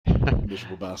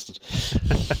Miserable bastard.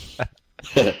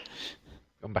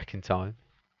 Gone back in time.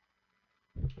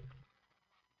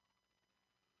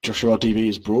 Joshua RDB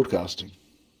is broadcasting.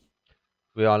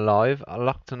 We are live,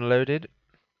 locked and loaded.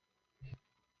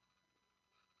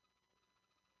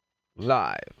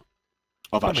 Live.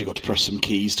 I've actually got to press some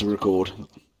keys to record.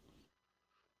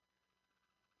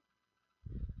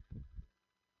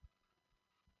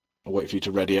 I'll wait for you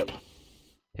to ready up.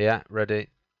 Yeah, ready.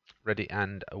 Ready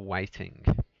and waiting.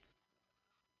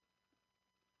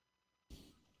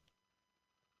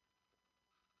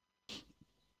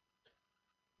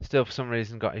 Still, for some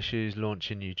reason, got issues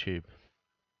launching YouTube.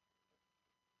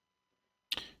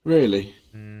 Really?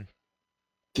 Mm.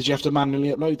 Did you have to manually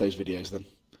upload those videos then?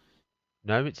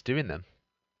 No, it's doing them.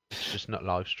 It's just not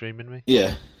live streaming me.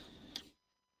 Yeah.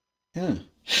 Yeah.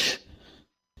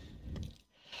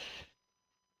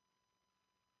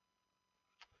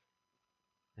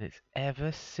 It's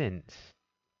ever since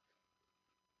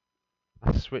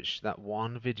I switched that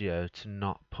one video to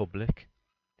not public.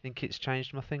 I think it's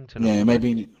changed my thing to not public.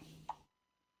 Maybe.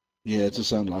 Yeah, it does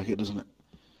sound like it, doesn't it?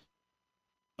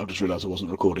 I just realised I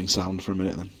wasn't recording sound for a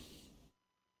minute then.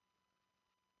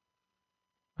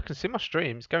 I can see my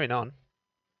streams going on.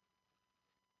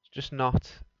 It's just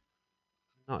not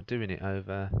doing it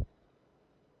over.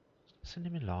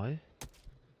 Sending me live.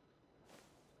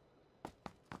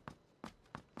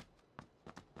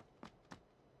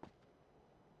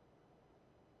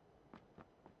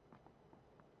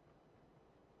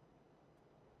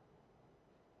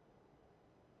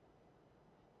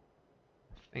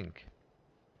 I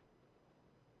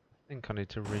think I need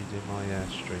to redo my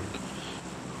stream.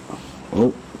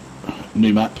 Oh,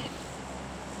 new map.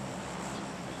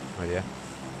 Oh yeah.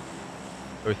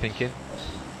 What are we thinking?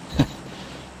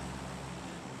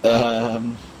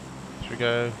 Should we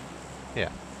go?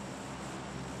 Yeah.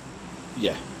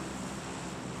 Yeah.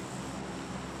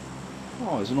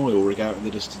 Oh, there's an oil rig out in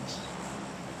the distance.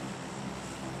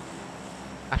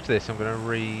 After this, I'm going to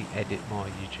re-edit my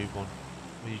YouTube one.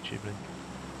 My YouTube link.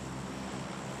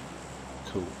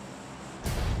 Cool.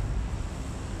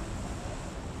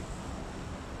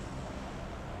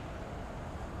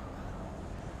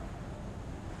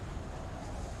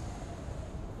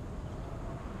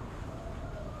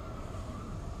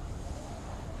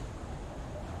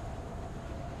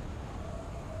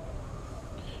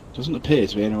 Doesn't appear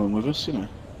to be anyone with us, you know.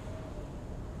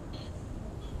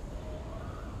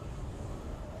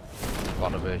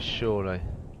 Gotta be, surely.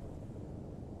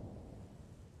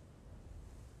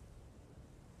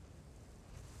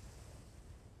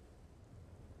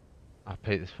 Oh,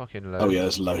 Pete, there's fucking loads. Oh yeah,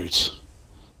 there's loads.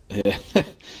 Yeah.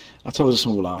 I told a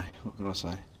small eye. What can I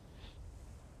say?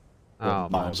 Oh,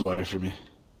 miles away from you.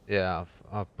 Yeah,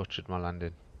 I've butchered my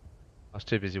landing. I was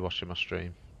too busy watching my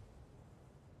stream.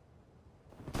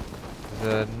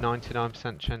 There's a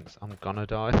 99% chance I'm gonna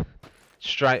die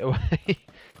straight away.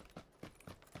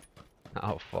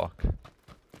 Oh fuck.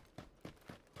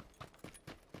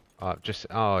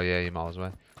 Oh yeah, you're miles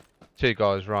away. Two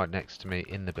guys right next to me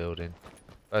in the building.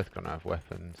 Both gonna have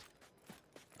weapons.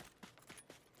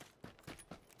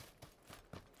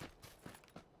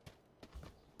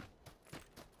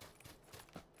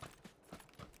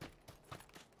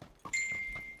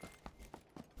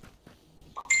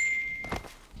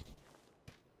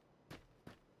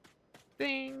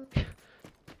 Ding!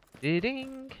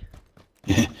 Ding!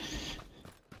 Yeah.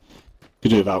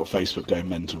 Could do without Facebook going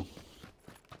mental.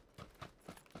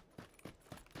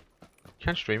 You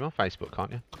can stream on Facebook,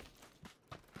 can't you?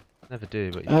 Never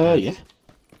do, but you can. Yeah.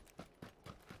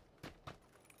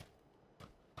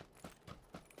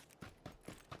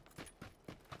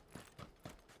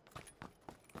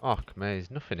 Fuck me,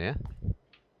 there's nothing here.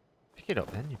 Pick it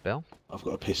up then, you bell. I've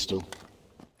got a pistol.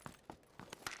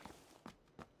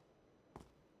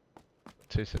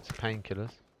 Two sets of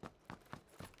painkillers.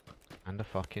 And a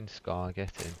fucking scar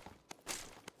getting.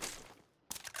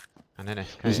 And an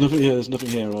SKS. There's nothing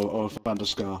here, or I found a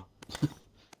scar.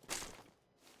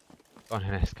 Got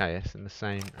an SKS in the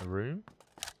same room.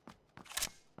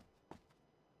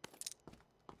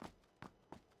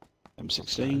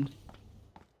 M16.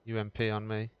 UMP on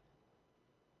me.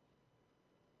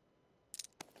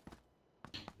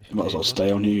 You might as well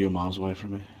stay on you, you're miles away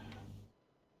from me.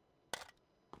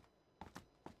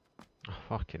 Oh,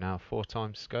 fucking hell, 4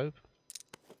 times scope.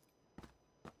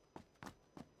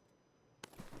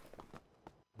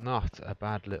 Not a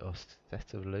bad little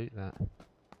set of loot, that.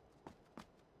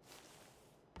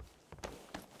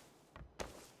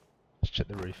 Let's check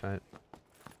the roof out.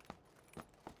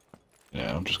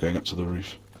 Yeah, I'm just going up to the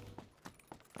roof.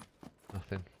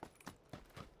 Nothing.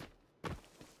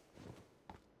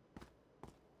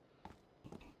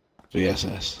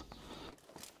 VSS.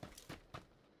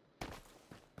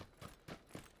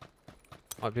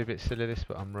 Might be a bit silly this,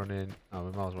 but I'm running. Oh,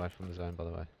 we're miles away from the zone, by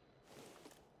the way.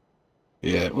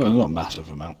 Yeah, well, not a massive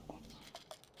amount.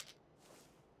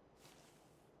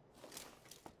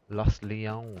 Lost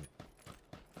Leon.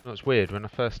 No, it's weird. When I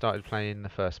first started playing the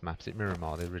first map, is it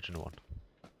Miramar, the original one?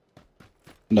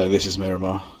 No, this is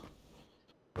Miramar.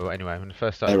 Well, anyway, when I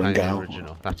first started playing the Erangel.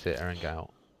 original, that's it, Erangel.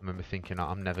 I remember thinking, oh,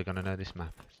 I'm never going to know this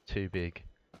map. It's too big.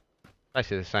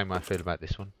 Basically the same way I feel about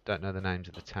this one. Don't know the names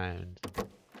of the towns.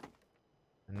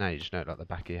 And now you just know it like the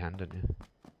back of your hand, don't you?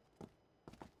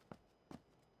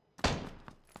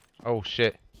 Oh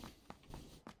shit.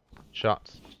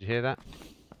 Shots. Did you hear that?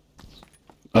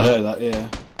 I heard that, yeah.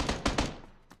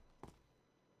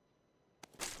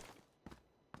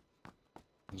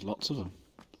 There's lots of them.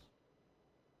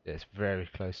 Yeah, it's very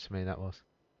close to me, that was.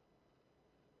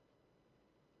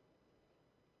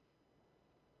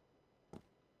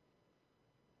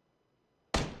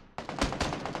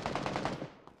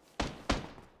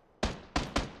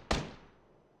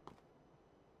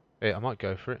 Yeah, I might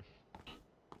go for it.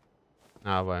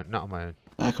 No, I won't. Not on my own.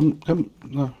 Come,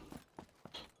 no.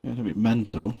 Yeah, don't be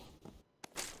mental.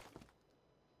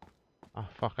 Oh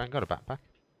fuck, I ain't got a backpack.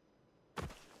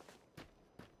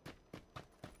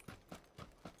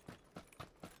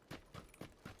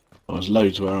 Oh, there's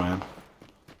loads where I am.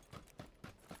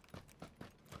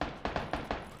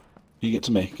 You get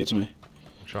to me, get to me.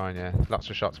 I'm trying, yeah. Lots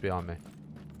of shots behind me.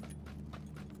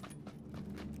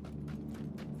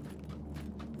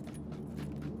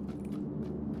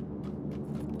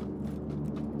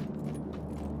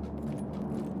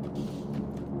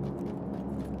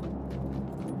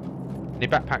 Any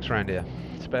backpacks around here?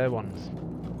 Spare ones.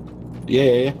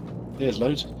 Yeah. There's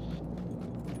loads.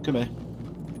 Come here.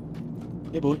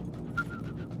 Yeah, boy.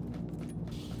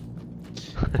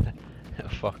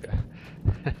 Fucker.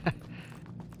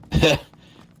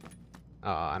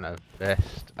 Oh, and a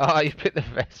vest. Oh, you picked the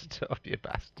vest up, you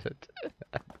bastard.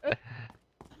 I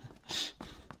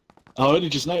only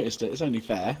just noticed it. It's only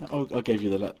fair. I'll give you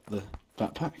the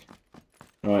backpack.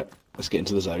 Right, let's get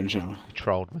into the zone, shall we? You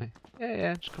trolled me.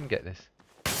 Yeah, just come get this.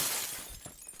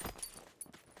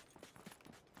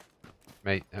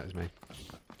 Mate, that was me.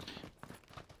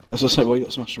 As I say, well, you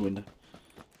got smashed the window.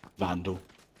 Vandal.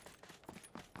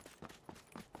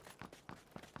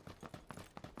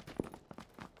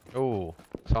 Oh,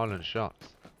 silent shots.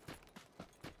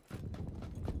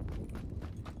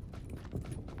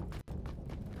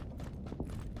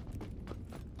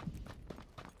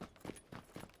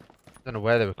 Don't know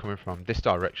where they were coming from. This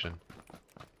direction.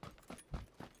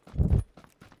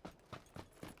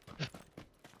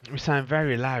 We sound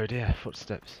very loud, yeah.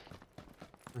 Footsteps.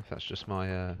 If that's just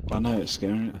my I know, it's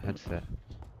scary. my headset.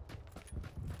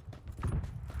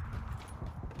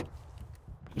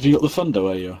 Have you got the thunder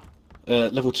where you are?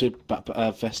 Level 2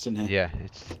 vest in here. Yeah,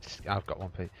 it's I've got one,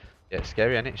 Pete. Yeah, it's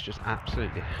scary, and it's just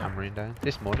absolutely hammering down.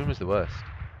 This morning was the worst.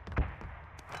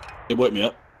 It woke me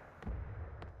up.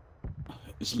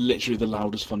 It's literally the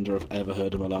loudest thunder I've ever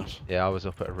heard in my life. Yeah, I was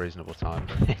up at a reasonable time.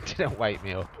 It didn't wake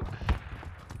me up.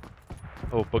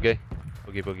 Oh, buggy.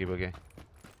 Buggy.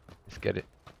 Let's get it.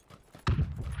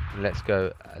 Let's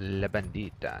go La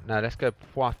Bandita. No, let's go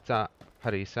Puerta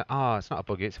Parisa. Ah, it's not a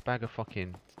buggy, it's a bag of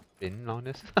fucking bin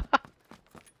liners.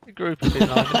 A group of bin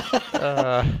liners.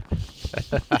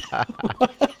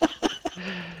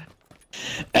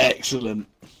 Excellent.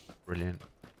 Brilliant.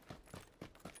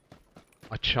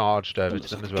 I charged over to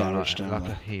them Looks as like a well, garage like down a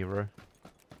there. hero.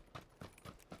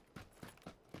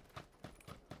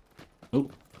 Oh.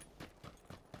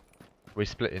 We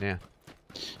split in here.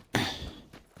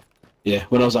 Yeah,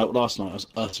 when I was out last night, I was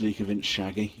utterly convinced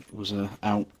Shaggy was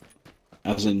out,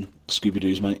 as in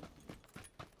Scooby-Doo's mate.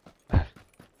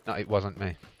 No, it wasn't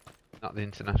me. Not the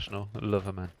international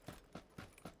lover man.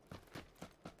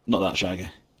 Not that Shaggy.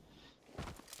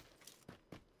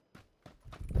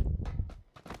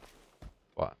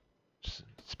 What? Just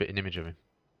spit an image of him.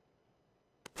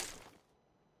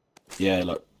 Yeah,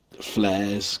 like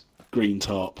flares, green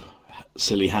top,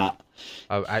 silly hat.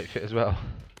 Oh, outfit as well.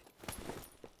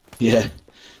 Yeah.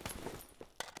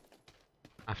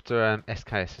 After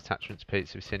SKS attachments, Pete,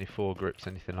 so we see any foregrips,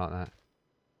 anything like that?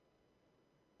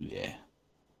 Yeah.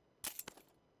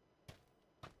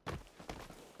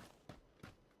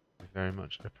 Very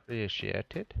much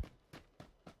appreciated.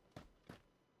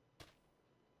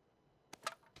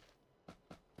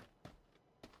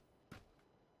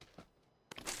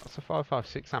 What's a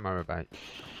 5.56 ammo about?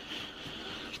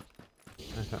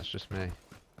 No, that's just me.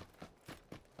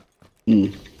 Hmm.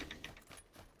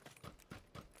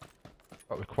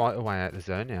 But we're quite a way out of the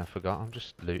zone here, I forgot. I'm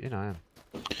just looting, I am.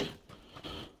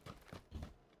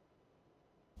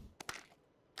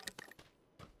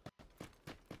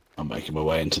 making my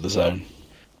way into the zone.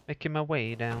 Making my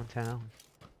way downtown.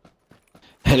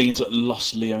 Heading into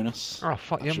Los Leones. Oh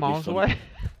fuck, That you're should be miles fun. away.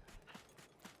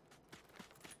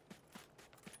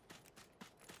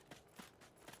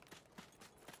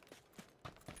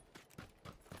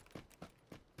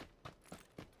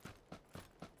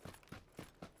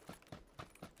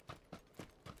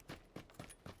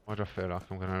 Why do I feel like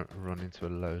I'm gonna run into a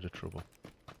load of trouble?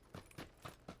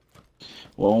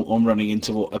 Well, I'm running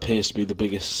into what appears to be the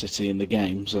biggest city in the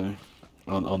game, so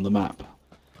on the map.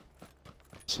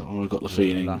 So I've got the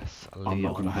feeling Las I'm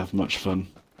not going to Leones. have much fun.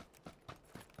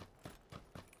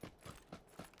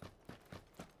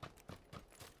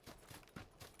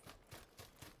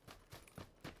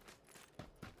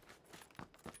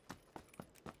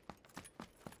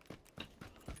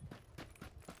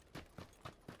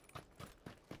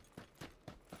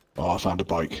 Oh, I found a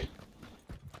bike.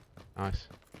 Nice.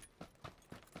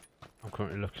 I'm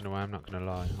currently looking away, I'm not gonna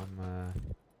lie.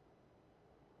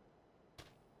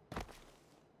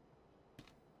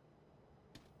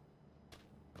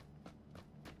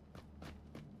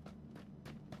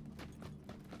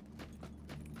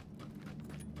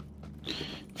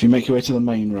 If you make your way to the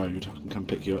main road, I can come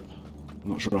pick you up.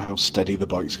 I'm not sure how steady the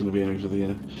bike's going to be over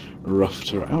the rough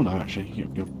terrain. Oh no, actually,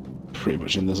 you're pretty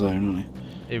much in the zone, aren't you?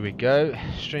 Here we go.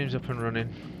 Stream's up and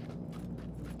running.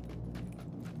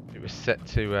 It was set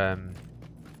to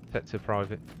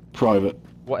private. Private.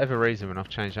 Whatever reason, when I've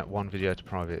changed that one video to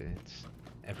private, it's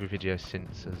every video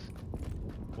since has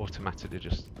automatically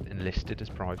just enlisted as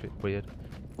private. Weird.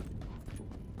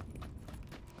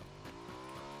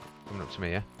 Coming up to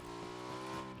me, yeah?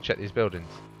 Check these buildings.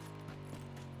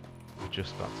 We've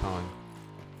just got time.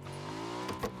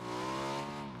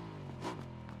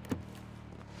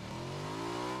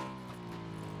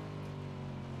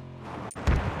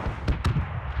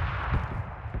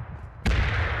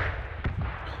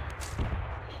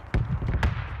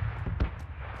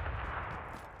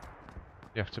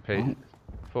 You have to pee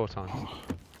 4 times.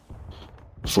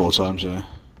 4 times, yeah.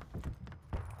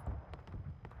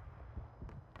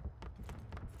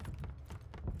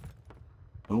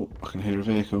 Oh, I can hear a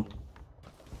vehicle.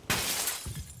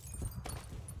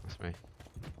 That's me.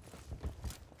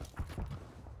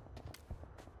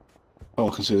 Oh,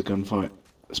 I can see the gunfight.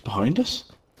 It's behind us?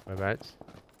 Whereabouts?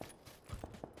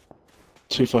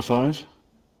 255. I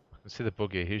can see the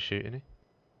buggy. Who's shooting it?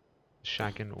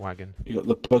 Shaggin' wagon. You got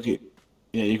the buggy.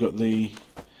 Yeah, you got the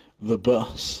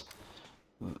bus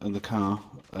and the car.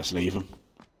 Let's leave them.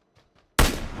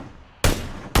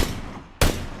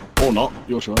 Or not,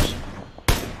 your choice.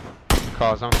 The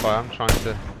car's on fire. I'm trying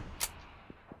to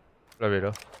blow it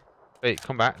up. Wait,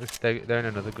 come back. They're in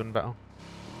another gun battle.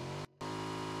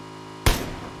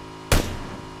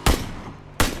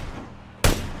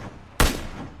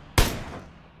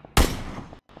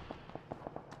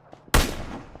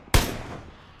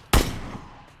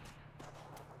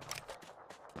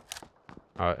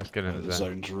 Alright, let's get into The the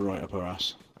zone. zone's right up our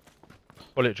ass.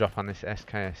 Bullet drop on this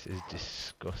SKS is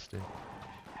disgusting.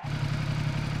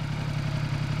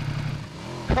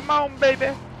 Come on,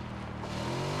 baby!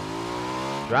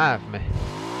 Drive me.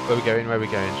 Where we going? Where we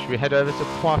going? Should we head over to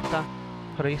Puerto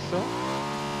Priso?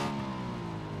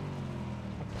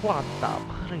 Puerto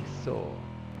Priso.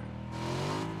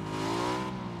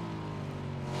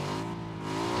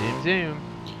 Zoom, zoom.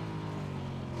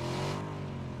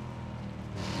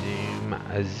 Zoom,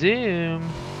 zoom.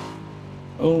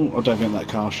 Oh, I don't think that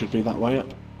car should be that way up.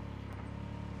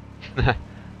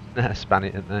 Nah, span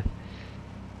it, didn't they?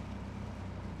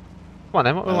 Come on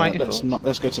then, what are we waiting for?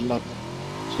 Let's go to Lab.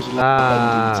 Let's go to La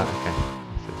Ah, Bandita.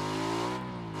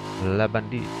 okay. La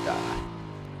Bandita.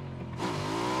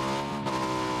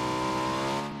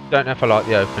 Don't know if I like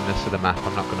the openness of the map,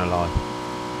 I'm not gonna lie.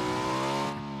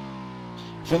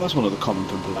 I think that's one of the common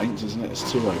complaints, isn't it? It's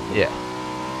too open. Yeah.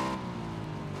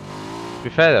 To be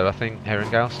fair though, I think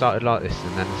Herringale started like this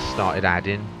and then started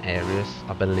adding areas,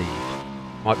 I believe.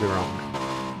 Might be wrong.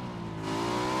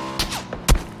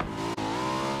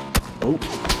 Oh.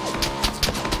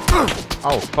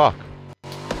 Oh fuck.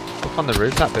 Up on the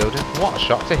roof that building. What a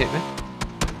shot to hit me.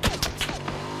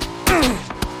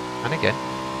 And again.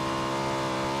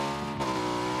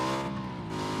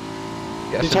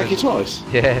 Did he tag you twice?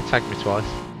 Yeah, tagged me twice.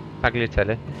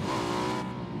 Tagliatelle.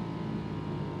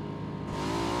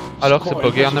 I look the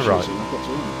buggy on the right.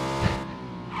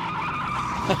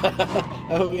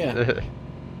 Oh yeah.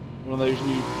 One of those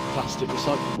new plastic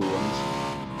recyclable ones.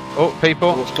 Oh,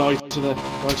 people. Watch guy to the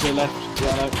left.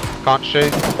 Yeah, no. Can't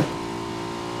shoot.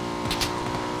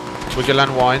 Wiggle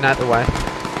and whine out the way.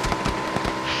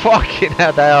 Fucking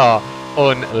hell, they are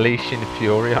unleashing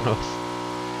fury on us.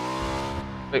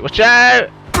 Wait, watch out!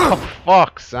 Oh,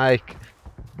 fuck's sake.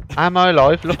 Am I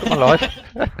alive? Look at my life.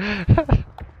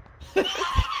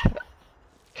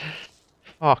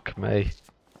 Fuck me.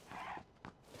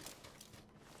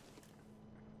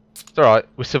 It's alright,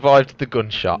 we survived the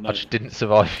gunshot. No. I just didn't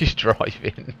survive his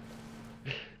driving.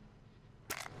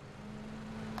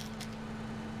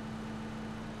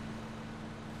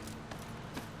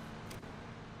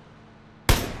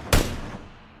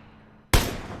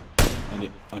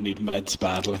 I need meds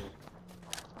badly.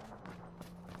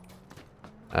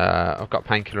 I've got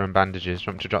painkiller and bandages. Do you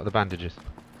want me to drop the bandages?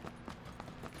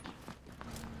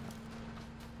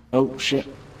 Oh shit.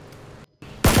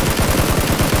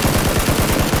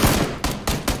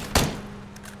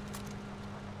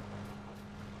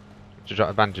 To drop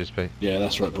the bandages, Pete? Yeah,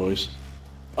 that's right, boys.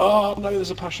 Oh no, there's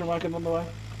a passion wagon on the way.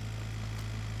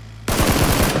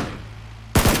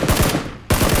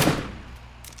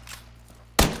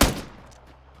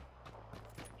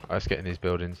 Right, let's get in these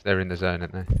buildings. They're in the zone,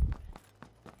 aren't they?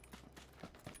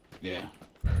 Yeah.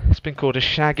 It's been called a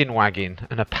shaggin' wagon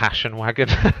and a passion wagon.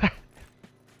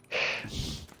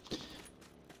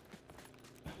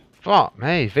 Fuck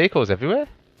me, vehicles everywhere.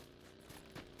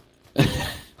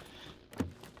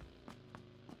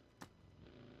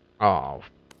 Oh,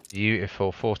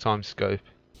 beautiful. 4x scope.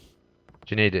 Do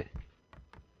you need it?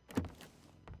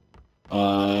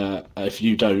 If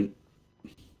you don't,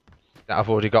 That I've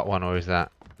already got one, or is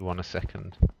that you want a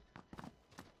second?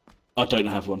 I don't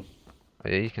have one. Oh,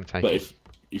 yeah, you can take But it.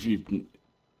 if you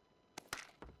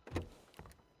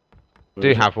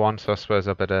Do have one, so I suppose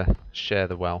I better share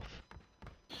the wealth.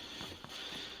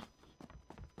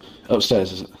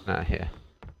 upstairs, is it? Nah, here.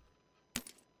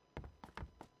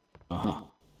 Uh-huh.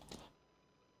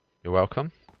 You're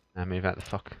welcome. Now move out the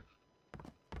fuck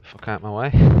out my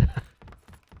way.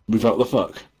 Move out the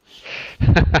fuck.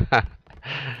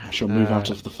 I shall move out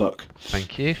of the fuck.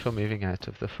 Thank you for moving out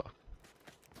of the fuck.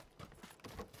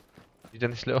 You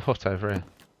done this little hut over here?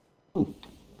 Ooh.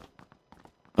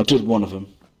 I did one of them.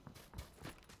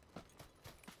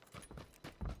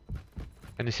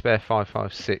 Any spare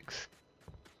 556?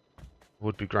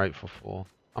 Would be grateful for.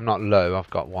 I'm not low, I've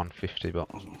got 150, but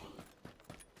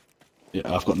Yeah,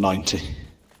 I've got 90.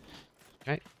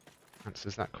 okay.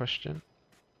 Answers that question.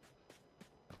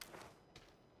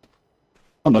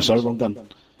 Oh no, sorry, wrong gun.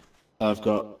 I've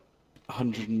got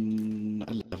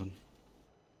 111.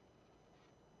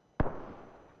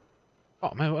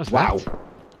 Oh man, what was Wow. that?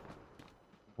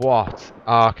 What?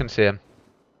 Ah, I can see him.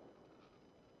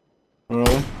 Where are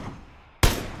they?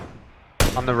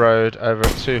 On the road, over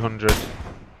at 200.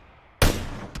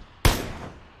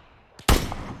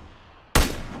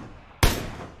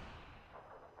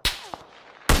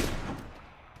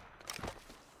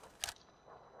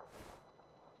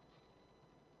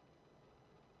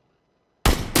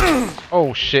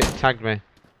 Oh shit, tagged me.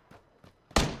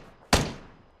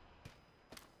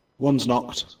 One's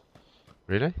knocked.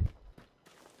 Really?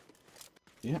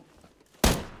 Yeah.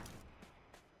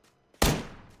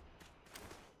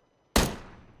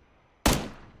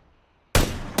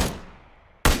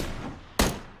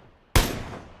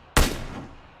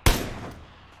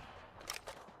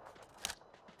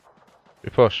 We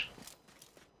push.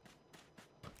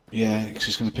 Yeah, because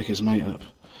he's going to pick his mate up.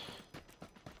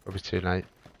 Probably too late.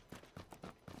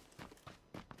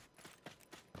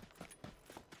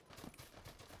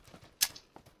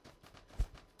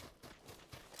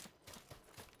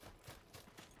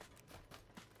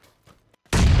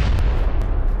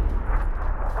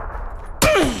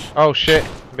 Oh shit,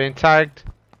 I'm being tagged.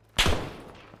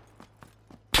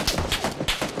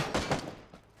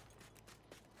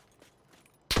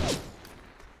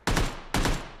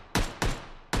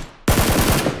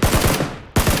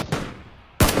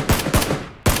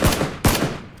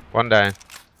 One down.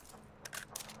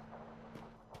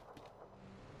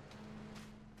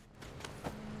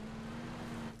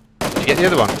 Did you get the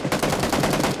other one?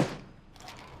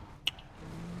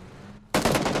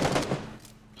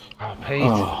 Oh, Pete.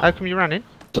 Oh. How come you ran in?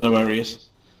 Don't know where he is.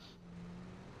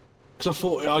 Because I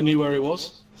thought I knew where he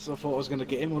was. So I thought I was going to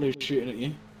get him while he was shooting at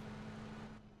you.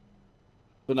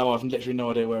 But now I've literally no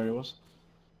idea where he was.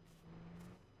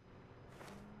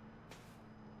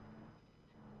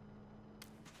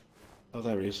 Oh,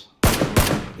 there he is.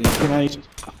 He's a grenade.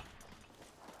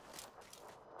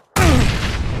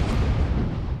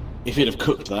 If he'd have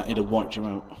cooked that, he'd have wiped you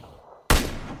out.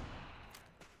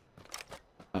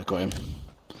 I got him.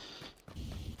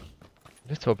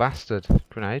 Little bastard.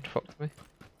 Grenade fucked me.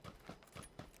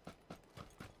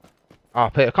 Oh,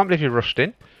 Pete, I can't believe you rushed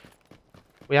in.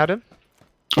 We had him.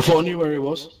 I thought I knew where he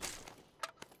was.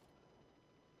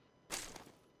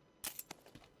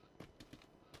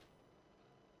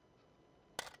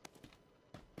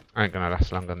 I ain't gonna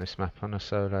last long on this map on a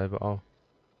solo, but I'll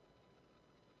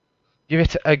give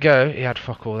it a go. He had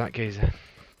fuck all, that geezer.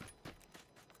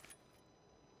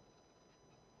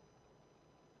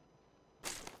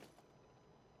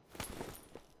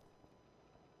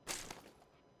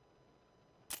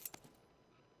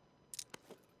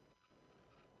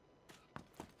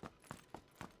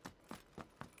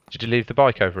 Did you leave the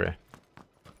bike over here?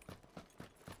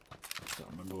 Don't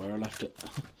remember where I left it.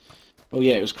 Oh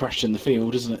yeah, it was crashed in the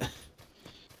field, isn't it?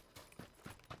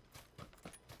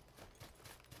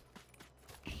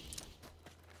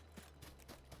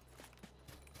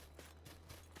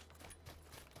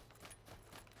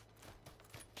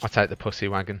 I'll take the pussy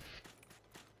wagon.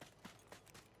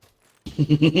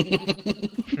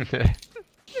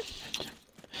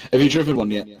 Have you driven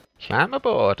one yet? Climb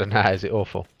aboard, and how is it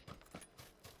awful?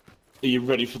 Are you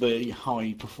ready for the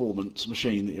high performance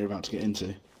machine that you're about to get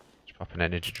into? Just pop an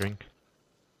energy drink.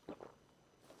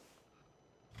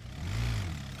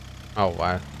 Oh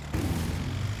wow.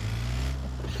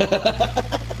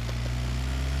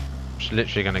 Just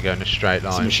literally going to go in a straight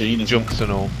line. It's a machine, isn't Jumps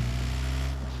and all.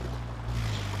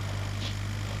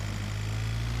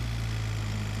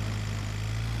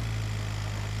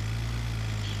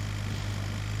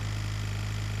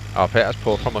 Oh, Pete, that's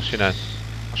poor from us, you know.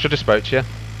 I should have spoke to you.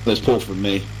 That's poor from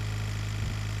me.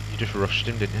 You just rushed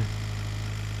him, didn't you?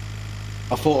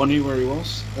 I thought I knew where he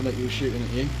was, and that he was shooting at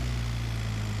you.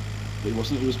 But he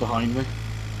wasn't, he was behind me.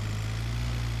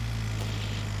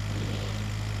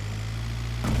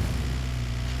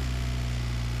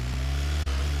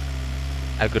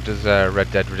 How good does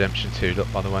Red Dead Redemption 2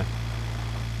 look, by the way?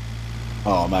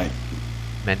 Oh, mate.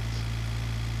 Meant.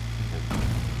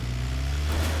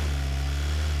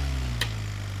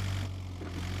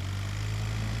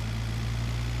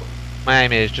 My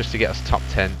aim is just to get us top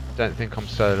 10. Don't think I'm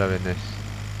solo in this.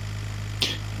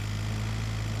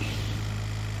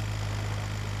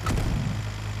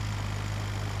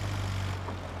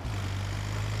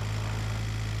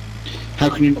 How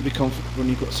can you not be confident when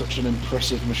you've got such an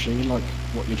impressive machine like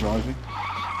what you're driving?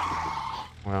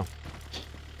 Well,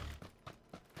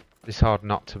 it's hard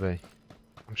not to be.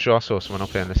 I'm sure I saw someone up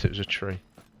here unless it was a tree.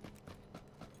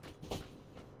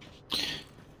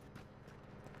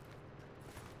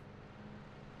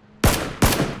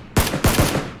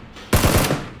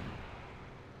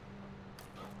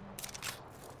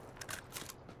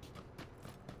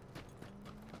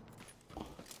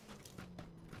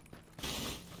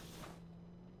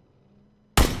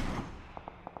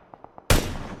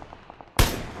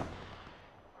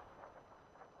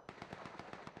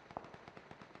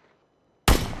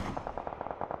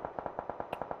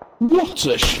 What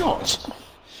a shot!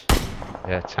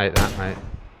 Yeah, take that, mate.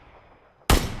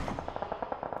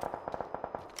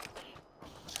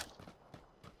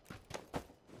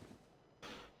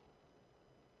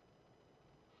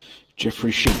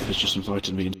 Jeffrey Sheep has just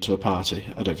invited me into a party.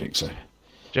 I don't think so.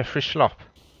 Jeffrey Schlop.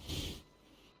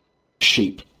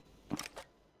 Sheep.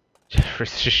 Jeffrey I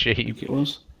Sheep. think it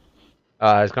was.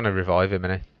 He's going to revive him,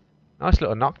 innit? Nice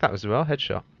little knock that was as well,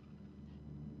 headshot.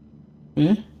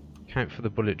 Yeah? Count for the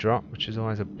bullet drop, which is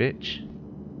always a bitch.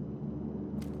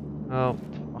 Oh,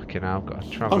 fucking hell, I've got to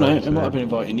travel. Oh no, over it to might there. have been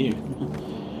inviting you.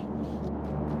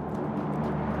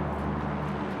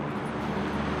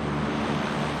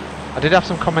 I did have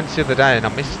some comments the other day and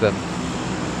I missed them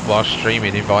while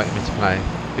streaming, inviting me to play.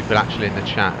 People actually in the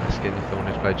chat asking if they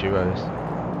wanted to play duos.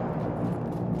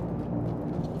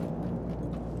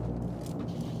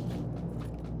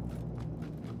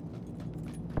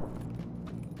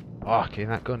 Oh, give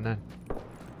that gun then.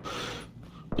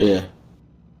 Yeah.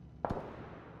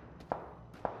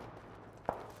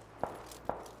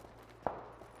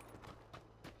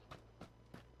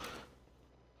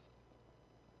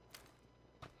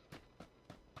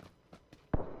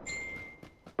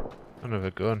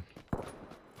 Another gun.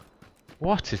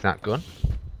 What is that gun?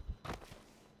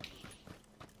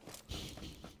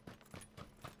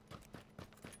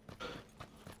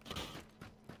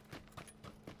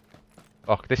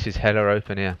 Fuck, this is hella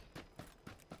open here.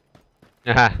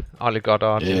 Haha, Ollie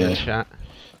Goddard in the chat.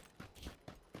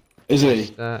 Is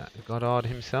he? Goddard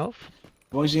himself?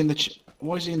 Why is he in the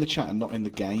Why is he in the chat and not in the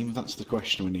game? That's the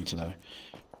question we need to know.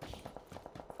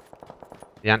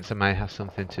 The answer may have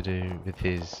something to do with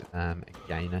his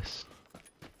gayness.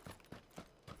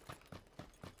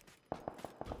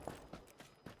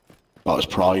 Well, it's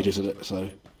Pride, isn't it? So.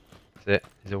 That's it.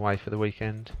 He's away for the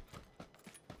weekend.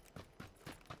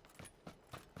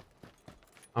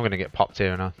 I'm gonna get popped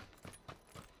here, and I.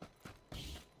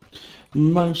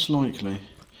 Most likely.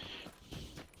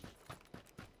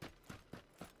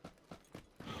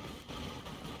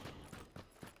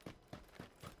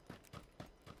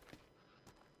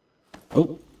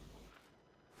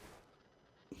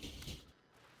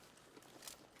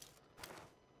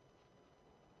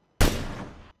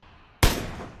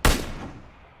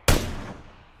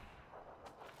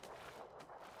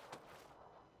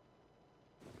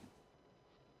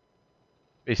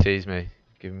 He sees me.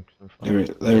 Give him some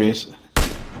fun. There he is.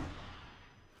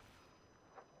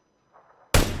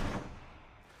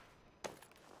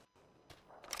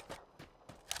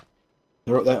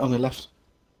 They're up there on the left.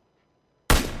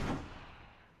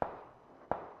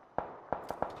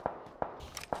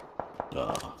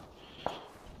 Oh.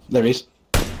 There he is.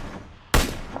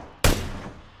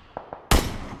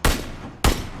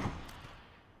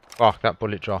 Fuck, that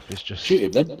bullet drop is just... Shoot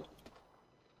him then.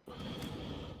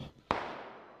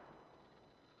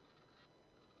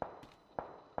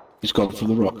 He's gone for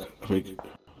the rock, I think.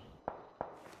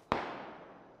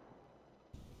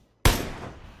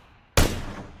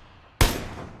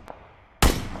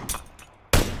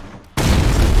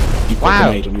 You've got a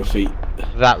grenade on your feet.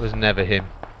 That was never him.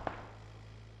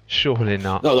 Surely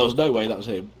not. No, there was no way that was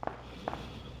him.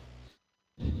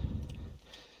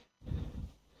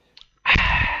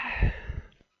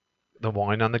 The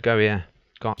wine on the go, yeah.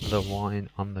 Got the wine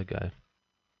on the go.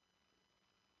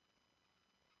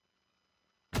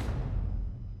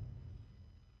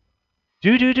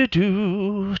 Do do do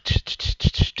do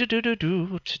do do do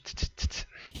do.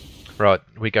 Right,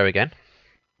 we go again.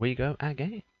 We go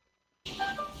again.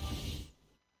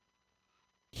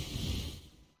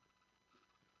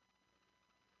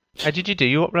 How did you do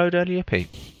your upload earlier,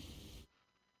 Pete?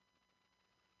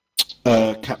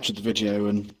 Captured the video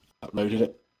and uploaded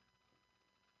it.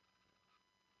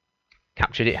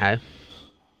 Captured it how?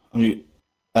 I mean,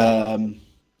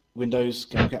 Windows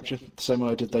game capture, the same way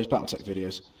I did those BattleTech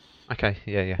videos. Okay,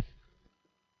 yeah.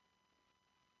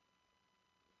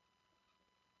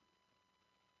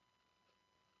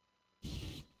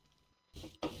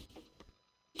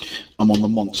 I'm on the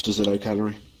Monster 0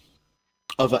 calorie.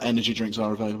 Other energy drinks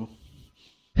are available.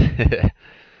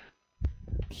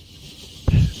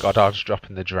 Goddard's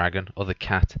dropping the dragon, or the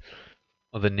cat,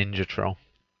 or the ninja troll.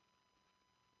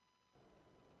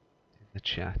 In the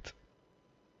chat.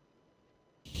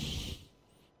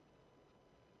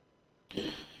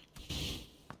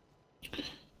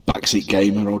 Backseat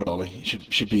gamer, old Ollie.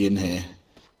 Should be in here.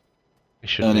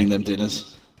 Earning them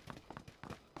dinners.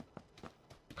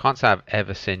 Can't say I've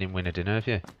ever seen him win a dinner, have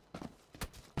you?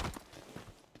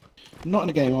 Not in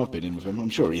a game I've been in with him. I'm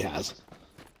sure he has.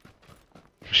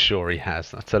 I'm sure he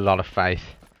has. That's a lot of faith.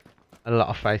 A lot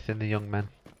of faith in the young man.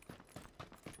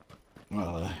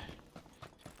 Well,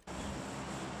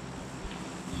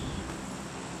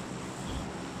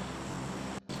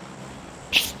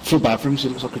 feel bad for him because he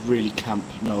looks like a really camp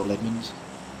Noel Edmonds.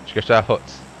 Should we go to our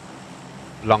huts?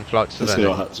 Long flights to Let's Vernon.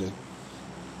 go to our huts, yeah.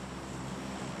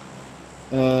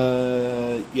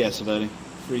 Yeah, Saverni.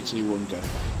 3, 2, 1, go.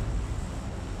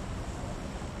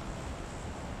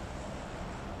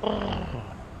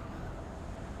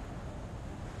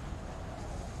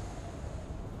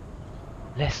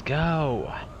 Let's go.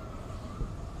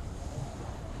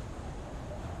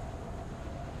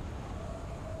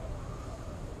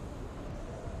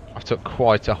 I've took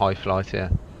quite a high flight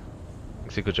here.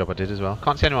 It's a good job I did as well.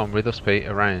 Can't see anyone with us, Pete,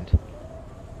 around.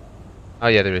 Oh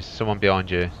yeah, there is someone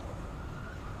behind you.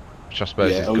 Which I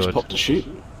suppose is he's good. popped a shoot.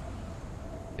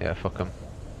 Yeah, fuck him.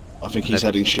 I think he's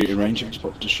heading shooting range. He's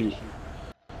popped a shoot.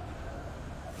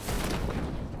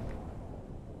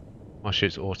 My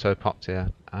shoot's auto popped here.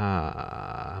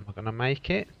 Am I gonna make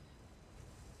it?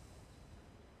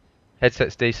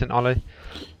 Headset's decent, Ollie.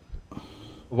 A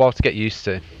while to get used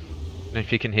to. And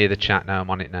if you can hear the chat now, I'm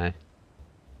on it now. A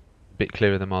bit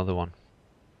clearer than my other one.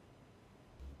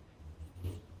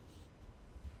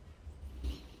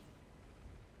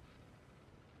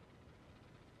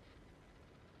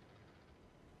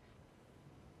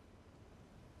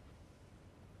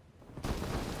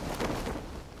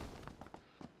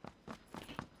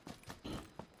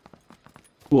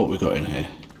 What we got in here?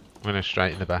 I'm gonna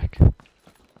straight in the back.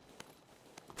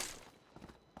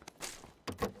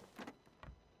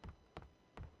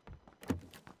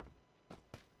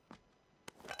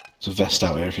 There's a vest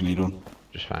out here if you need one.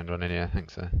 Just found one in here,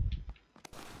 thanks sir.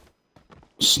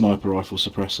 Sniper rifle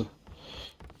suppressor.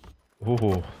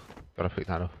 Ooh, gotta pick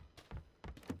that up.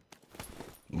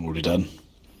 I'm already done.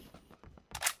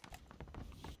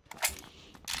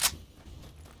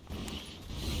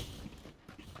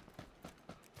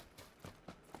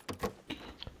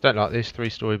 Don't like these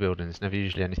 3-story buildings, never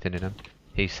usually anything in them.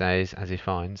 He says as he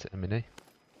finds a mini.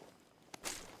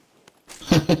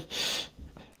 I'll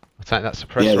take that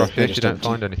suppressor off you if you don't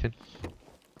find anything.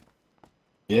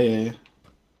 Yeah.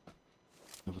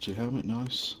 Level 2 helmet,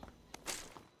 nice.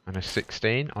 And a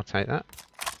 16, I'll take that.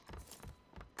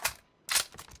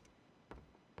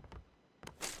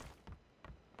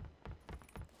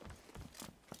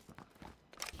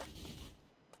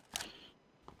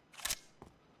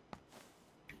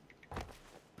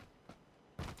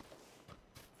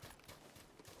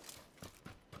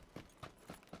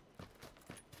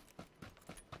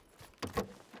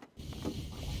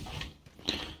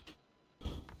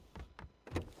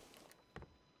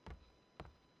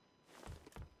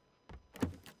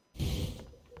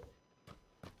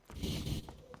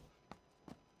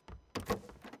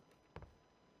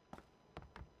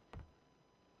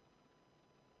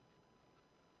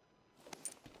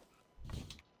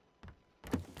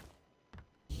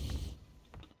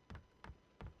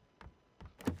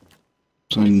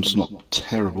 Zone's not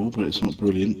terrible, but it's not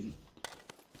brilliant.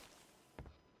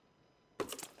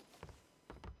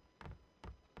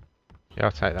 Yeah,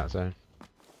 I'll take that zone.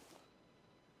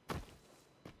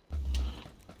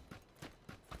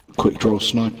 Quick draw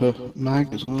sniper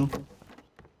mag as well.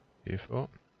 Beautiful.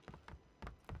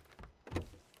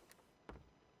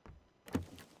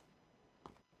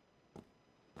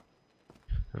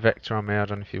 Vector on me, I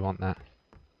don't know if you want that.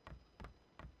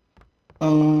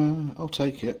 I'll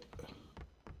take it.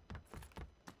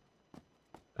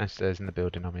 Downstairs in the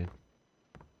building I'm in.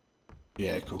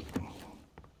 Yeah, cool.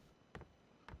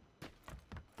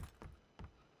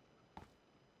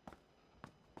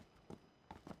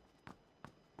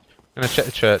 I'm gonna check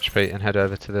the church, Pete, and head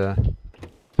over to the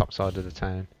top side of the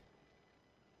town.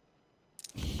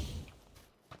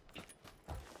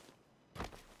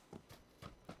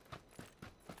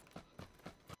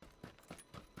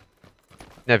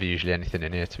 Never usually anything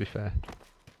in here, to be fair.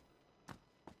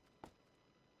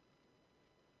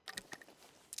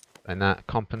 And that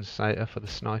compensator for the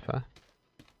sniper.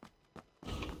 I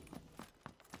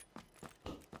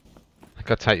think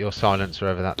I'll take your silencer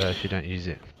over that though if you don't use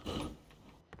it.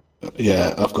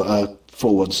 Yeah, I've got a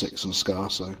 416 and a scar,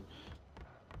 so.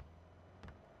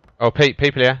 Oh, Pete,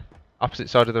 people here. Opposite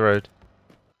side of the road.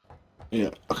 Yeah,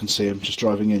 I can see him just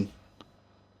driving in.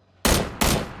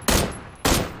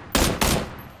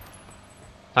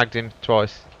 Tagged him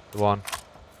twice. The one.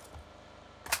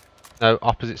 No,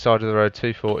 opposite side of the road,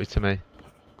 240 to me.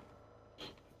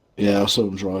 Yeah, I saw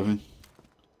him driving.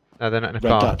 No, they're not in a Red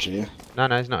car. Thatcher, yeah?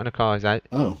 No, he's not in a car, he's out.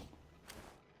 Oh.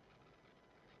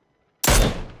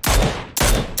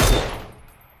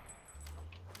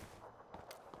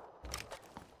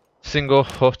 Single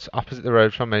hut opposite the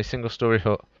road from me, single story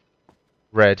hut.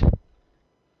 Red.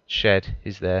 Shed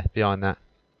is there, behind that.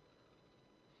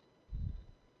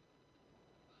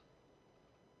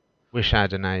 Wish I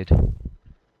had an aid.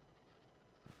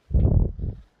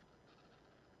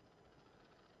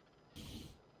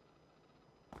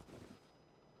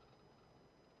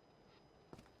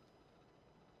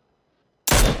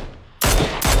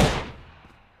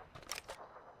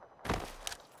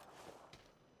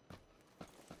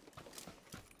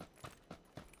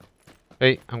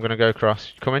 Pete, I'm gonna go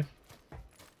across. You coming?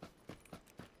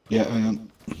 Yeah, hang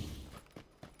on.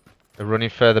 They're running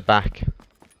further back.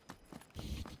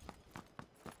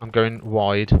 I'm going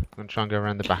wide. I'm gonna try and go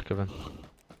around the back of them.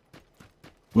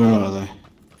 Where are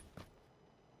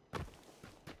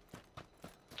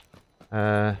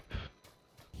they?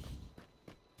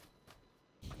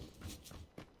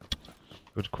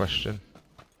 Good question.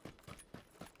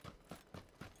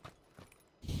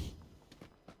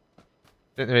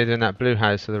 I think they're either in that blue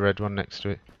house or the red one next to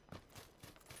it.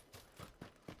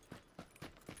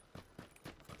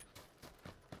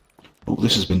 Oh,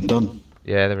 this has been done.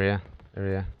 Yeah, they're here. They're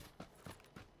here.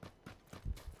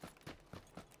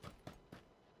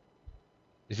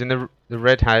 He's in the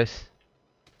red house.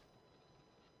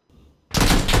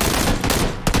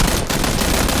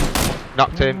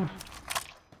 Knocked him.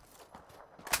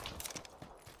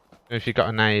 If you got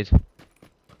a nade.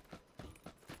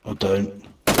 I don't.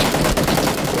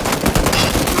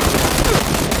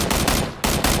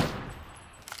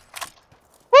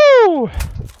 Woo!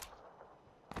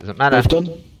 Doesn't matter. Both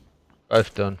done?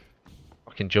 Both done.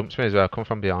 Fucking jumps me as well. Come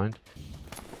from behind.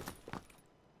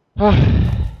 Quite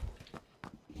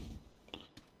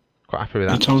happy with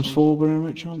Any that. times 4 by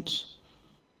any chance?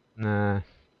 Nah.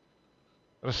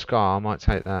 Got a scar. I might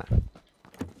take that.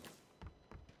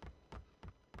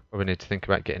 Probably need to think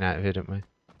about getting out of here, don't we?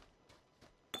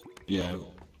 Yeah.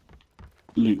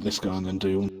 Loot this guy and then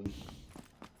do one.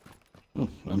 Oh,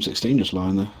 M16 just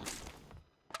lying there.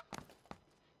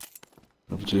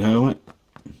 Level 2 helmet.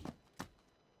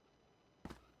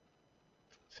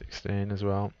 16 as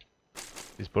well.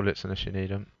 These bullets unless you need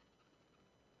them.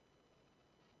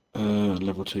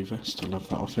 Level 2 vest. I love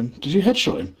that off him. Did you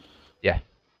headshot him? Yeah.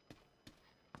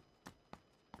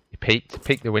 He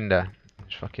peeked the window.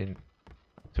 Just fucking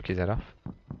took his head off.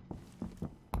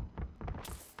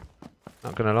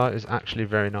 Not gonna lie, it was actually a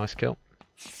very nice kill.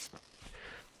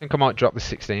 I think I might drop the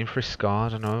 16 for his scar. I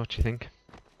don't know. What do you think?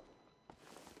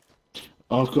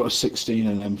 I've got a 16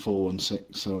 and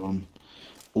M416, so I'm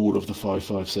all of the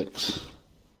 5.56.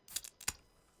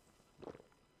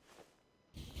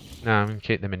 No, I'm gonna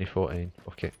keep the mini 14.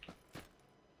 Fuck it.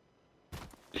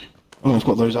 Oh, I've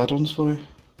got those add-ons for you.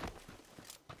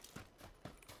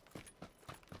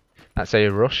 That's a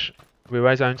rush. We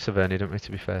always own Saverny, don't we?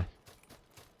 To be fair,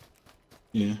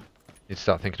 Yeah, you'd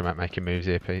start thinking about making moves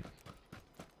here, Pete.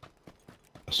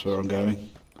 that's where I'm going.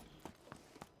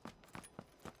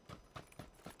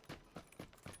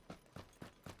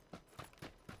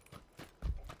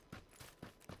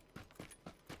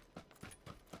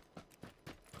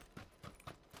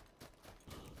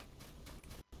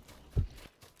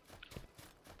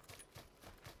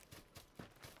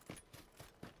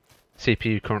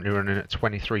 CPU currently running at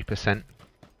 23%.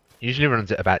 Usually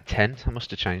runs at about 10. I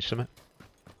must have changed something.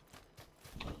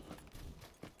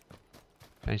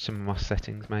 Change some of my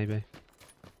settings maybe.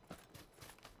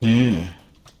 Yeah.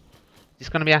 It's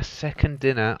going to be our second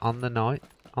dinner on the night,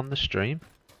 on the stream.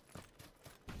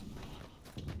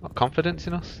 Got confidence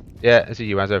in us? Yeah, there's a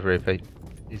UAZ over here, Pete.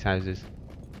 These houses.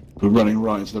 We're running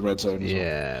right into the red zone as well.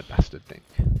 Yeah, bastard thing.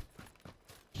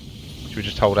 Should we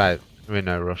just hold out? We're in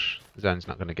no rush. The zone's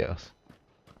not going to get us.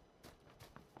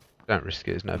 Don't risk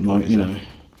it, there's no point. You know,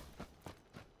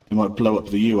 it might blow up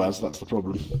the UAZ, that's the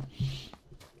problem.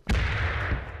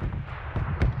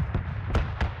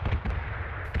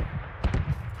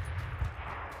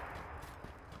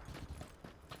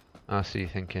 I see you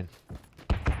thinking.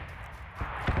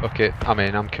 Okay,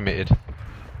 I'm committed.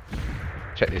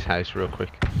 Check this house real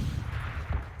quick.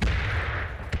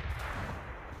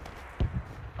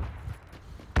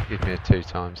 Give me a 2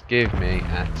 times. Give me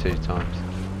a 2 times.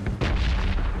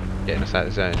 Getting us out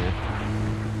of the zone, yeah?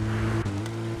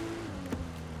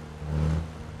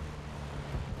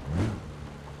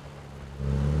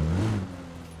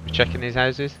 We checking these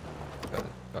houses?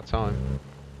 Got time.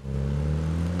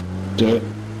 Do it.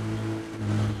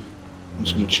 I'm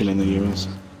just going to chill in the US.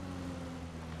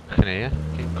 I can hear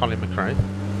you. Keep Colin McRae.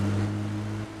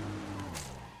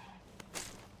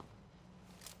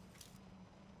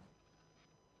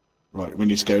 Right, we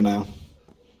need to go now.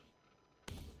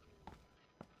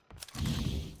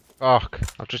 Fuck,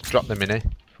 I've just dropped the mini.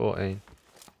 14.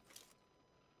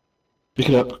 Pick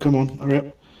it up, come on, hurry up.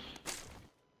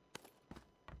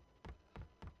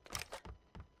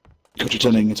 Got you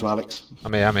turning into Alex.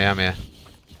 I'm here.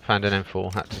 Found an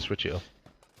M4, had to switch it off.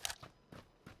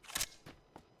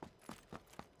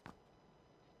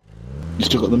 You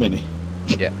still got the mini?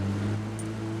 Yeah.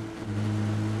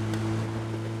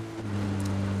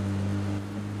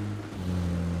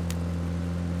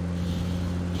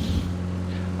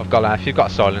 I've got if you've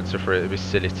got a silencer for it, it'd be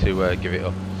silly to give it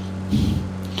up.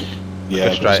 Yeah,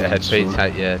 go straight ahead, Pete.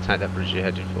 Right. Take that bridge you're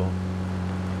heading for.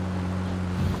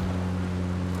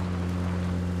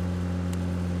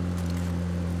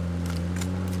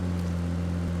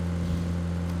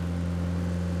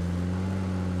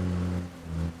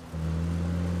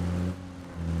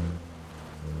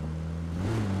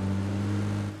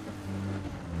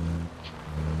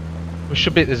 We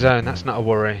should beat the zone, that's not a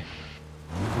worry.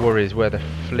 The worry is where the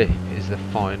flip is the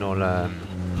final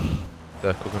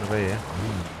circle going to be, yeah?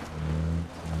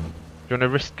 Do you want to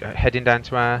risk heading down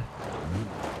to our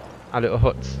little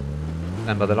huts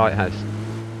down by the lighthouse?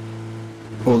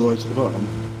 All the way to the bottom?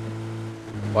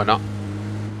 Why not?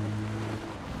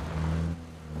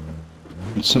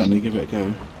 You'd certainly give it a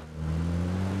go.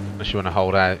 Unless you want to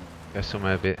hold out, go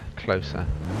somewhere a bit closer.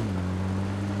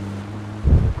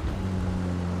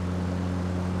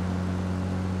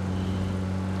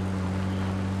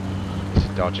 This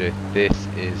is dodgy. This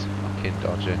is fucking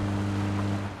dodgy.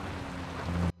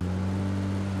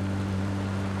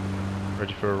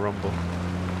 Ready for a rumble.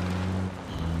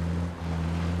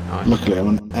 Nice. Luckily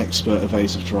I'm an expert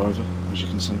evasive driver, as you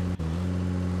can see.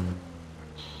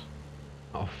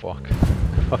 Oh fuck.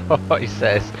 What he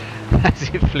says as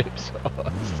he flips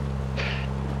us.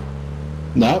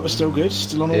 No, we're still good,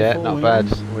 still on all Yeah, four not wheels.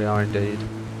 bad. We are indeed.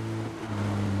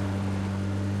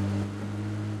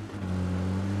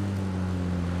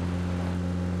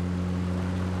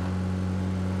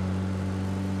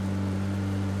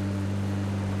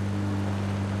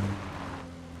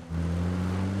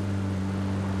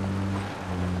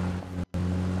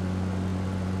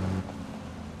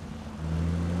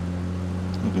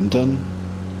 I've been done.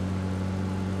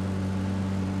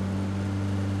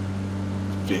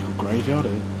 Vehicle graveyard,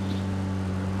 eh?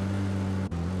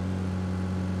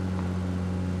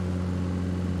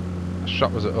 The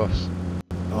shot was at us.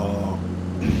 Oh.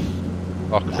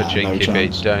 Fuck Nah, for Chinky no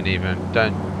Beach, chance. don't do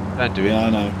Yeah, it. I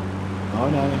know. I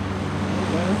know.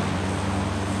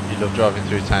 You love driving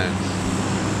through towns.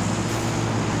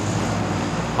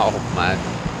 Oh man.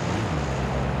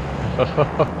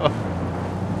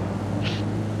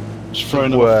 Just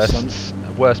throwing up the sun.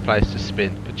 Worst place to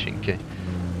spin for Chinky.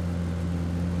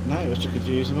 No, it was to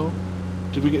confuse them all.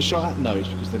 Did we get shot at? No, it's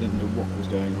because they didn't know what was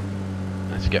going on.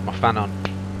 Let's get my fan on.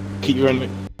 Keep your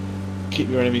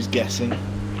enemies guessing.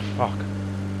 Fuck.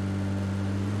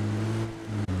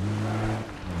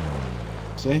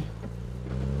 See?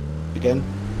 Again.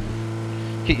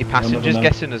 Keep your passengers know.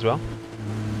 guessing as well.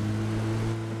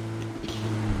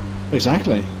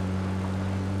 Exactly.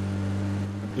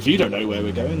 If you don't know where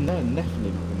we're going, they're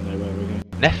definitely not going to know where we're going.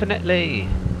 Definitely.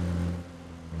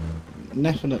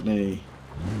 Definitely.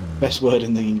 Best word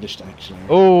in the English dictionary.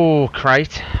 Oh,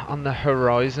 crate on the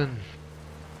horizon.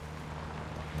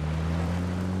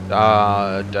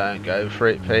 Ah, don't go for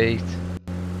it, Pete.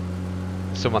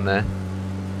 There's someone there.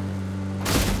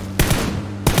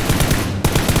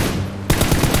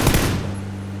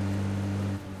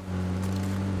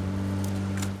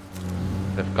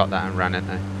 They've got that and ran it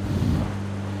now.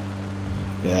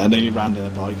 Yeah, I nearly ran their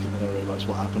bike and then I realised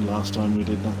what happened last time we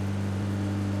did that.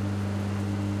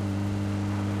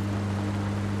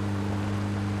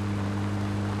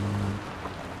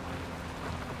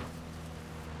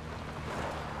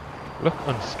 Look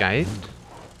unscathed.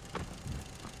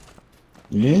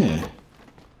 Yeah.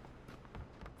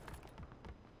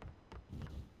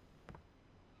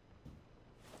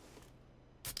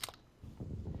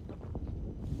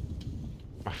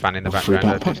 My fan in the Free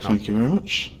background. backpack, thank you very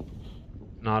much.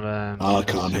 Not Oh, I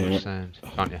can't hear it. sound.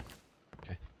 Can't you?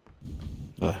 Okay.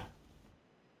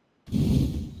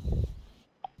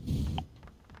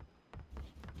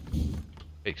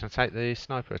 Pete, can I take the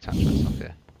sniper attachments off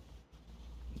here?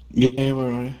 Yeah,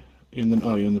 where are you? You're in the,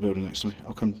 oh, you're in the building next to me.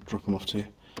 I'll come drop them off to you.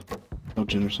 How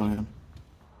generous I am.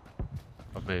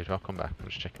 I've moved, I'll come back. I'm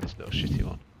just checking this little shitty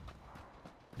one.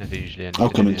 Never usually anything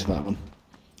I'll come in into here. that one.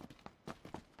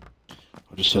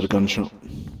 I just heard a gunshot.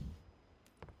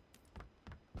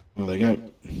 Well, there you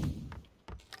go.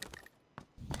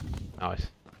 Nice.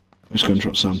 This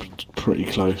gunshot sounds pretty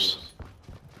close.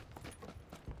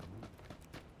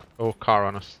 Oh, car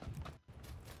on us.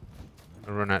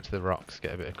 I'll run out to the rocks,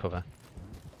 get a bit of cover.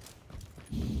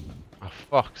 Oh,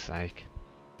 fuck's sake.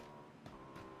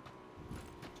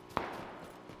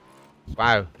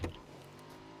 Wow.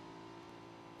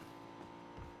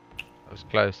 That was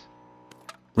close.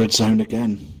 Red zone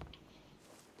again.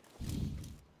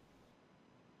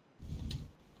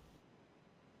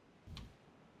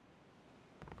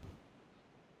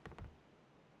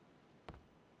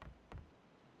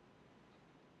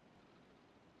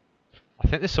 I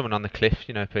think there's someone on the cliff,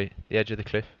 you know, Pete. The edge of the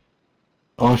cliff.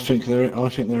 I think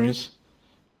there is.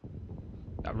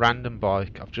 That random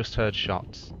bike, I've just heard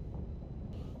shots.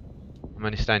 I'm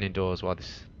only staying indoors while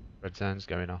this red zone's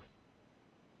going off.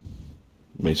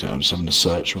 Me too, I'm just having a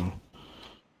search one.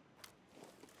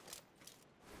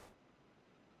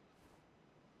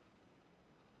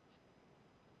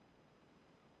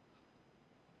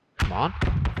 Come on.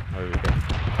 There we go.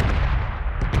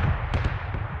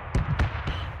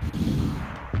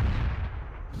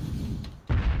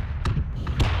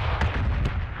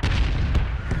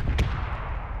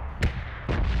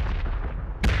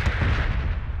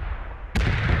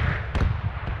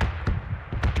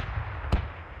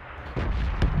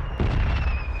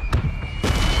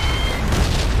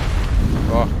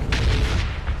 Fuck.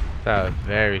 That was a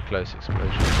very close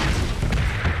explosion.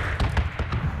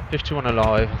 51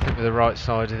 alive, I think we're the right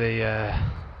side of the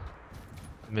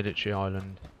military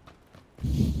island.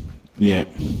 Yeah.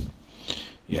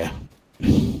 Yeah.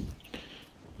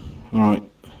 Alright.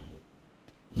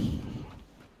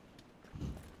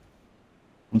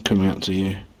 I'm coming out to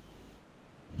you.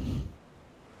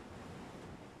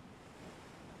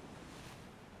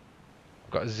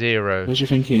 I've got 0 Where do you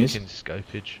think he is? in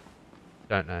scopage.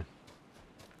 Don't know.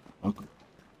 Okay.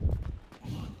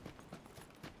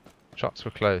 Shots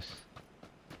were close.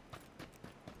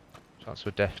 Shots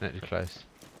were definitely close.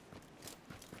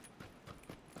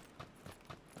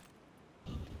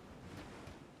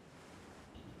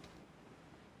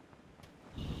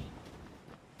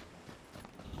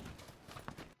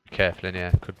 Careful in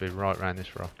here, could be right round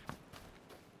this rock.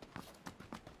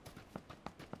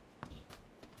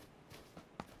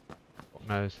 Fuck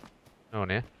knows. No one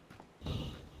here.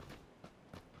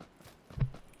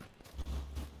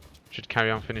 Should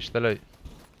carry on, finish the loot.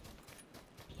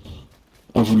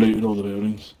 I've looted all the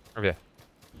buildings. Oh yeah.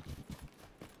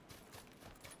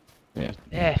 Yeah.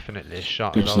 Definitely a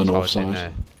shot. Give as us I the was north hiding side.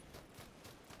 there.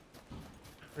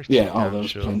 Pretty Yeah, oh, damn there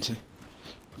was sure. plenty.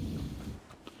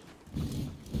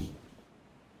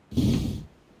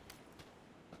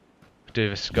 Do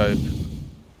the scope.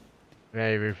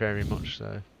 Very, very much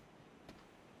so.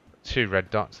 2 red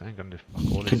dots, ain't gonna do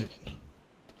fuck all, is it?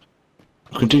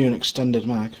 I can do you an extended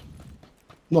mag.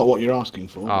 Not what you're asking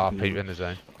for. Ah, because Pete in the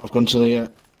zone. I've gone to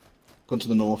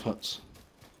the north huts.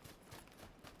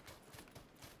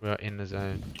 We are in the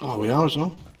zone. Oh, we are as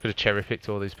well. Could have cherry picked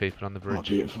all these people on the Oh, bridge.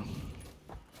 beautiful.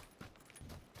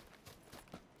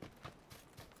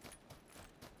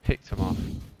 Picked them off.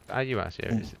 Are you out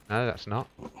here? Is it? No, that's not.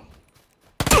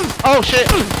 Oh shit!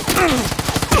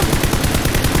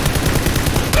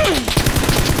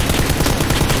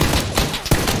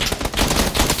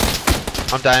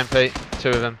 I'm down, Pete. 2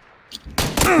 of them.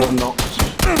 One knocked.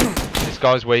 This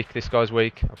guy's weak. This guy's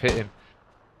weak. I've hit him.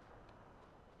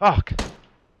 Fuck.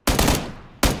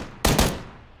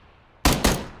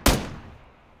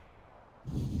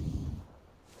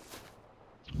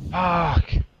 Fuck.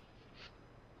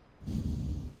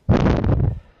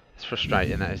 It's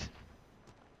frustrating, that is.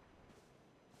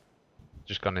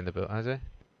 Just gone in the build, has he?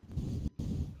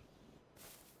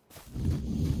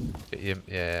 Get him.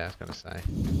 Yeah, I was gonna say.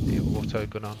 The auto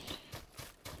gun on.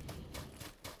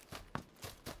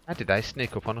 How did they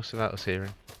sneak up on us without us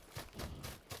hearing?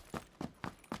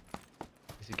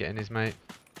 Is he getting his mate?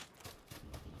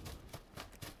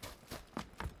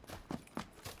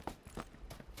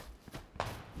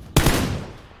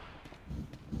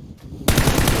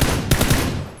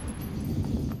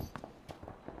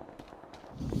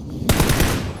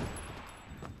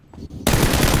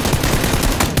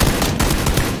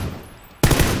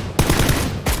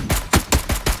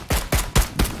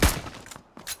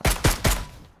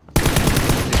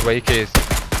 He's weak, he is.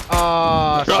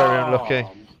 Ah, oh, very unlucky.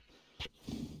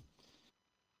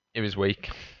 He was weak.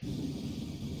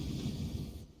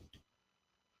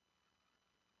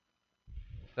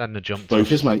 Hadn't have jumped. Both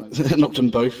his mate. Knocked them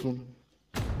both.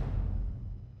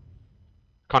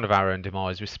 Kind of our own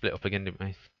demise. We split up again, didn't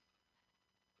we?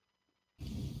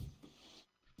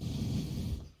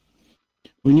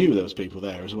 We knew there was people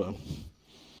there as well.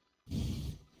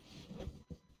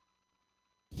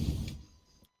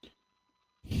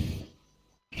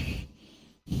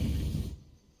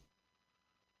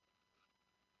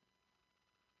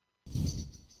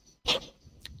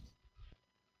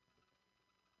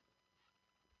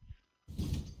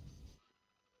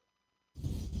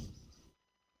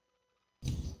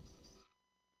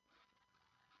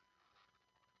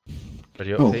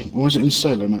 Ready up, Oh, Pete? why is it in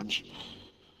solo match?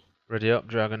 Ready up,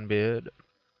 Dragon Beard.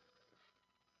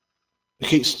 It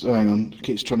keeps, hang on, it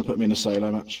keeps trying to put me in a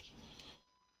solo match.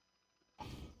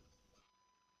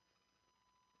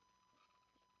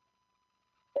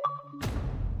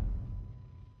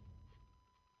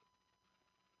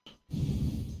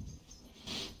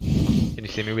 Can you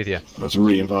see me with you? I have to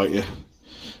re-invite you.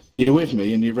 You're with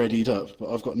me and you're readied up,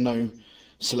 but I've got no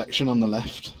selection on the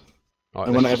left. Right,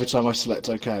 And every time I select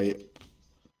OK,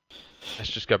 let's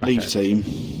just go back. leave out. team.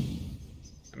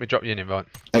 Let me drop you an invite.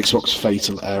 Xbox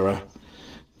fatal error.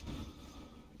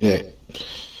 Yeah.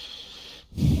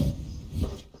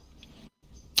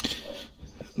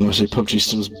 And I say Pubg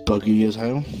still as buggy as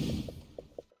hell.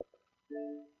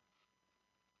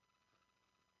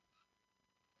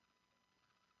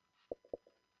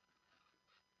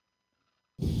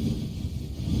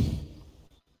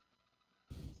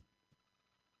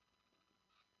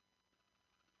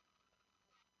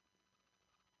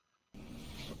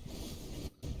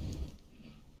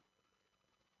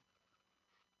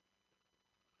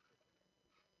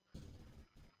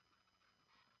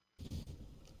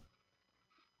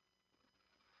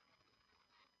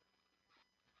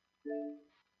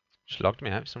 Just logged me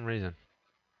out for some reason.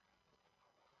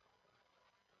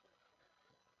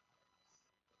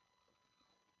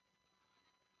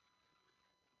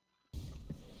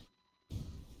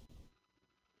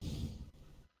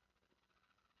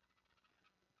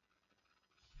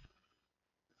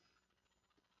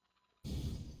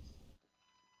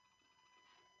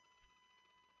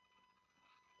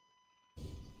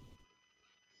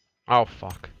 Oh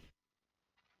fuck.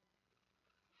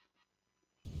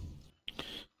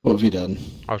 What have you done?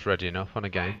 I was ready enough on a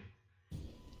game.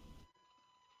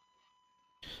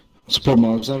 That's the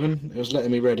problem I was having. It was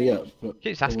letting me ready up, but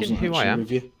Keeps asking wasn't who I actually am.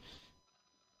 with you.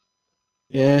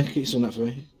 Yeah, it keeps doing that for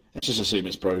me. Let's just assume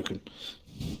it's broken.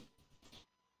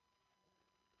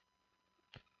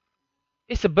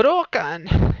 It's broken.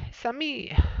 It's a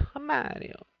me, a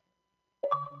Mario.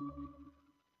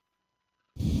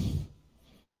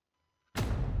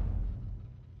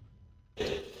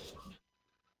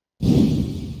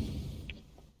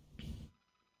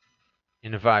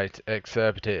 Invite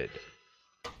accepted.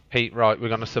 Pete, right, we're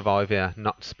gonna survive here,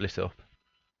 not split up.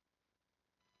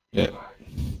 Yeah.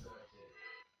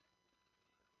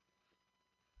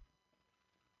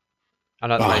 I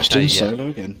like Oh, the it's doing yeah. solo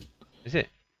again. Is it?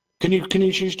 Can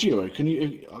you choose duo? Can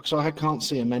you? Because I can't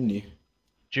see a menu.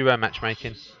 Duo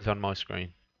matchmaking is on my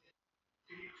screen.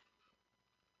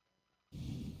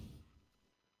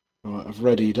 Alright, I've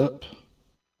readied up.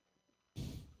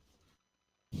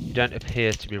 You don't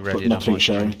appear to be But ready on nothing my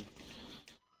showing. screen.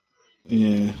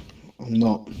 Yeah, I'm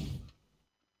not.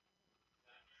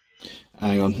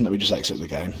 Hang on, let me just exit the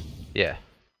game. Yeah.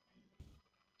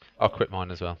 I'll quit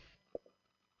mine as well.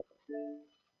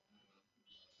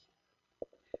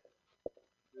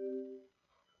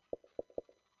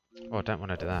 Oh, I don't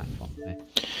want to do that. Fuck me.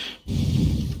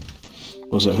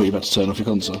 Was it who you about to turn off your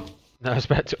console? No, I was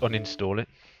about to uninstall it.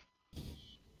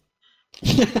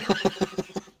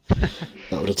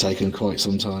 That would have taken quite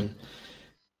some time.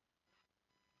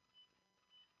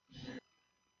 I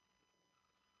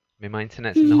mean, my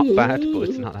internet's not bad, but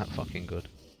it's not that fucking good.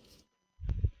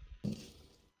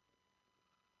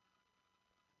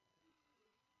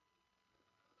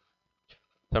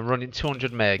 So I'm running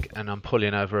 200 meg and I'm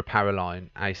pulling over a power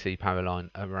line, AC power line,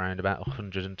 around about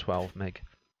 112 meg.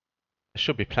 It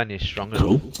should be plenty strong enough.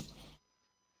 Cool.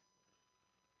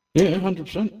 Yeah,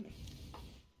 100%.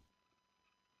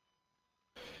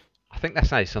 I think they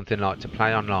say something like to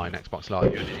play online Xbox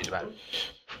Live you only need about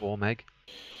 4 meg.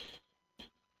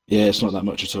 Yeah, it's not that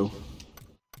much at all.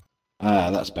 Ah,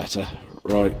 that's better.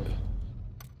 Right.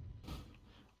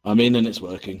 I'm in and it's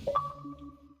working.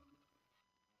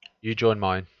 You join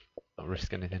mine. Don't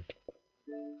risk anything.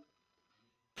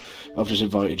 I've just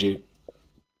invited you.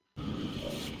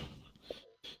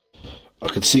 I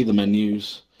can see the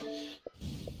menus.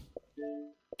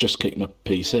 Just kicked my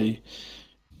PC.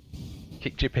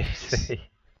 Kicked your PC.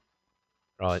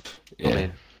 Right. Yeah. I'm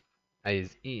in. A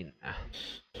is in. I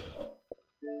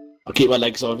keep my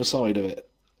legs either side of it,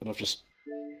 and I've just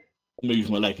moved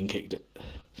my leg and kicked it.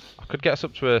 I could get us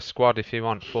up to a squad if you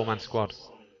want. 4-man squad.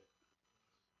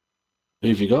 Who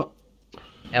have you got?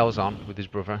 L's on with his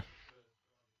brother.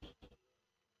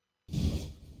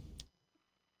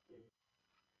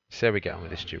 So there we go with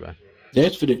this duo. Yeah,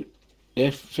 it's finished. Yeah,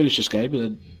 finish this game and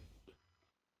then.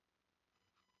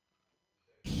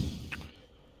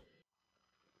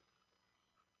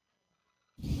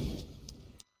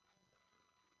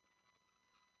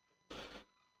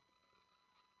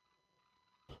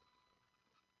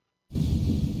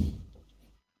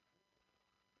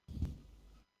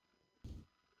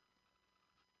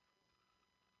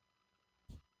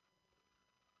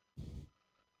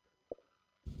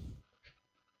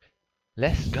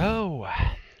 Let's go.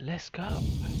 Let's go.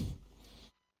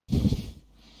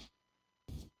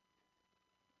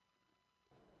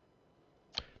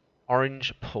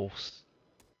 Orange Pulse.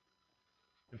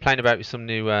 Been playing about with some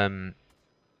new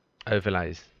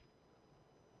overlays.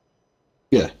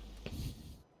 Yeah. I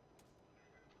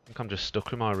think I'm just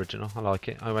stuck with my original. I like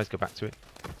it. I always go back to it.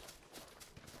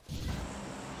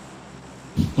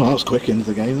 Well, that was quick into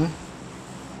the game there.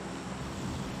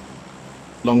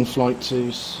 Long flight to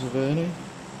Saverney.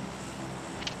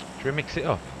 Should we mix it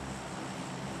up?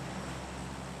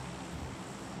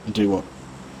 And do what?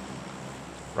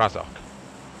 Razok.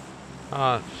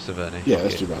 Ah, Saverney. Yeah,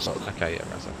 let's do Razok. Okay, yeah,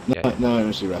 Razok. No, Yeah. no,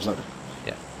 let's do Razok.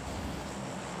 Yeah.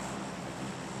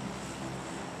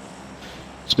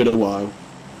 It's been a while.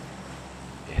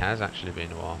 It has actually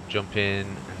been a while. Jump in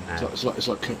and now. It's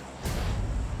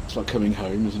like coming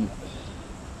home, isn't it?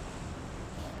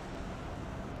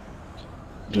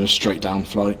 Do a straight down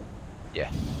flight. Yeah.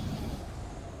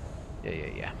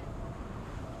 Yeah.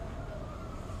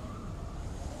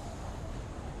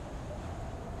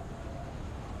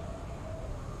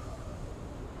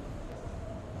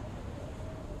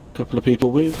 Couple of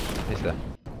people with. Is there?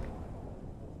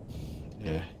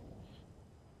 Yeah.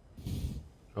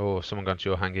 Oh, someone gone to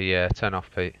your hangar. Yeah, turn off,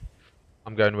 Pete.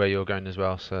 I'm going where you're going as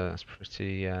well, so that's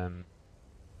pretty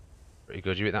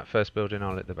good. You hit that first building,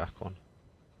 I'll hit the back one.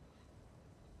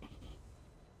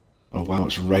 Oh wow,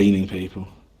 it's raining people.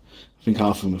 I think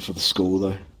half of them are for the school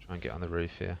though. Try and get on the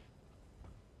roof here.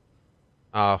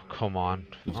 Oh, come on.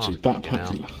 It's his fucking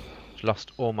backpack. hell. Just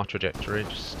lost all my trajectory,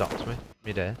 just stopped me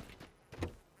mid-air.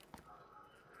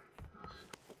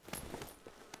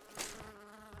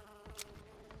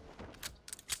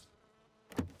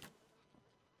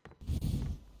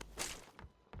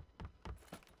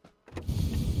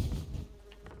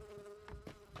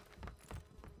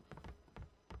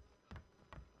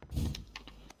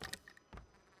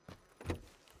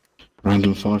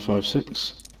 Random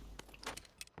 556.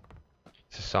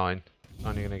 It's a sign.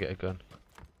 Only gonna get a gun.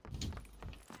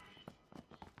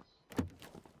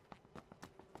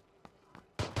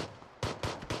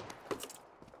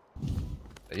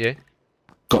 Yeah?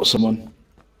 Got someone.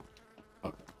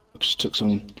 I just took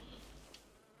someone.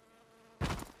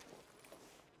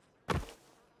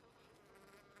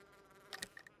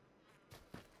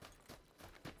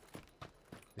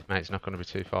 His mate's not gonna be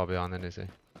too far behind then, is he?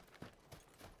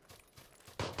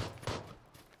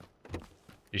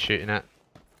 You shooting at?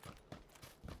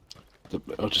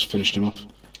 I just finished him off.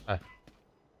 Oh.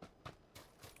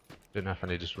 Didn't know if I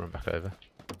needed to run back over.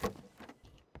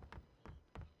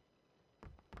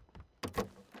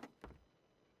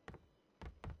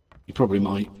 You probably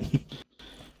might.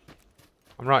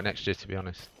 I'm right next to you, to be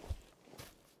honest.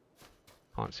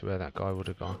 Can't see where that guy would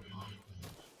have gone.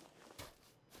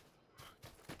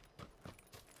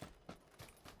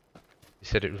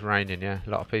 said it was raining, yeah? A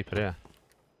lot of people here.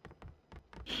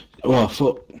 Well, I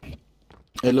thought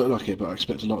it looked like it, but I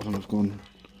expect a lot of them have gone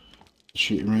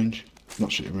shooting range. Not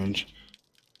shooting range.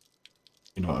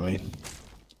 You know what I mean?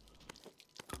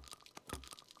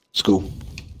 School.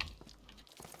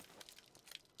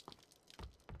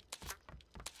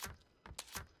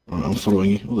 Right, I'm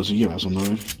following you. Oh, there's a US on the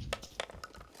road.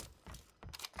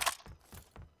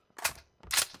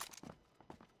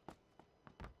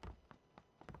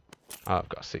 Oh, I've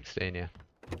got a 16 here.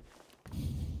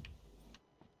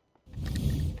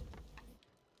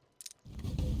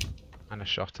 And a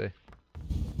shotty.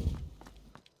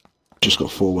 Just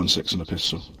got 416 and a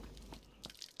pistol.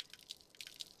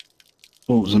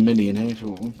 Oh, there's a mini in here if you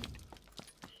want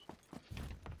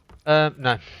one.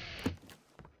 No.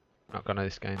 Not gonna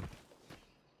this game.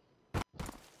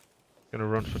 Gonna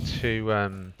run for two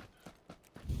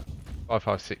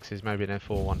 5.56s, maybe an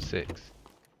M416.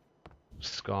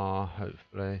 Scar,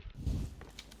 hopefully.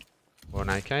 Or an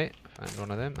AK. Found one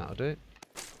of them, that'll do.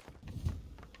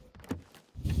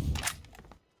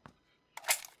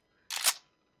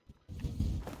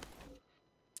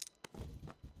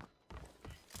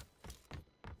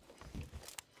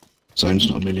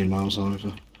 Zone's not a million miles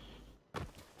either.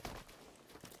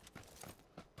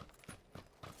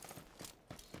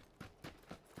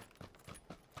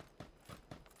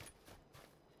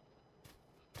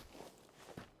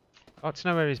 I'd like to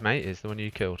know where his mate is, the one you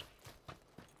killed.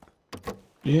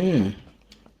 Yeah.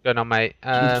 Going on, mate.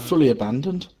 Fully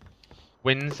abandoned.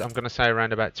 Wins, I'm going to say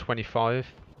around about 25.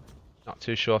 Not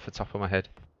too sure off the top of my head.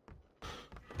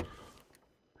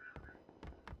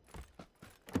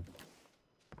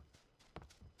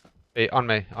 Hey, on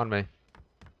me, on me.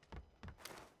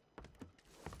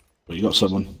 But you got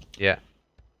someone. Yeah.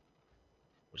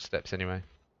 Steps anyway.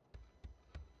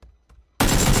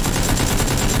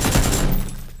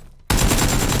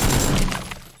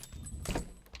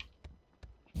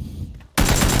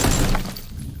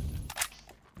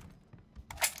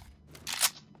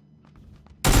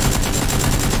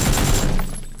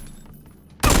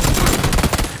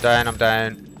 Down, I'm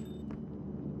down.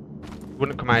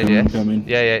 Wouldn't come out yet.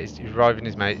 Yeah, he's reviving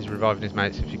his mate, so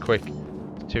if you're quick.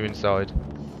 Two inside.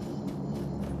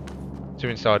 Two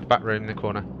inside, back room in the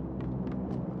corner.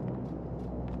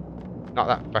 Not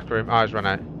that back room, he's run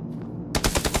out.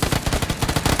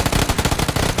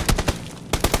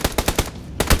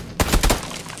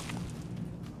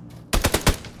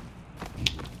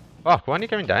 Fuck, why aren't you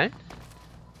going down?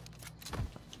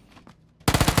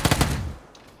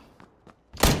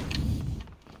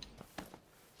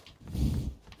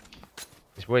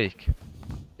 He's weak.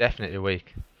 Definitely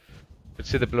weak. Could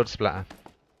see the blood splatter.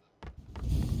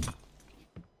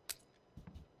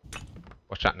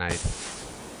 Watch that nade.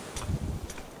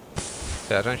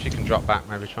 So I don't know if you can drop back,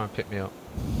 maybe try and pick me up.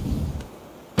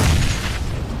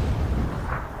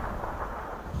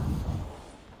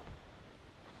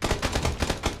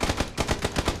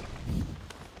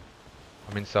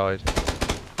 I'm inside.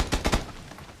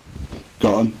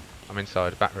 Got him. I'm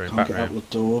inside, back room, Can't back get room. out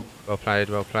the door. Well played,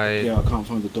 well played. Yeah, I can't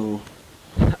find the door.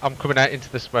 I'm coming out into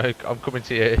the smoke, I'm coming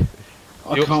to you.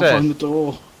 I You can't upstairs? find the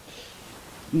door.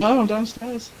 No, I'm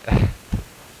downstairs.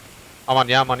 I'm on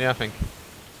you, I think.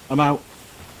 I'm out.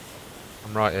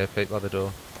 I'm right here, Pete, by the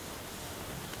door.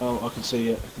 Oh, I can see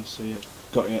it. I can see it.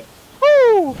 Got it.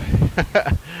 Woo!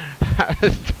 That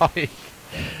was tight.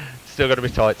 Still got to be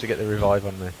tight to get the revive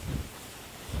on me.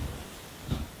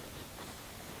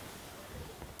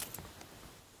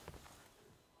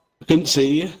 I couldn't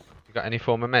see you. You got any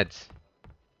form of meds?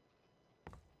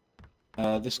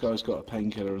 This guy's got a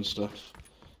painkiller and stuff.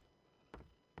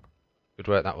 Good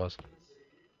work that was.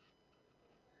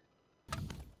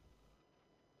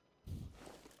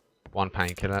 One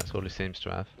painkiller, that's all he seems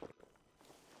to have.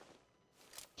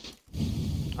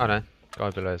 Oh no, guy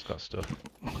below's got stuff.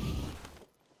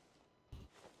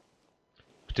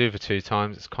 Could do for 2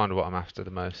 times, it's kind of what I'm after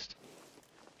the most.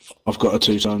 I've got it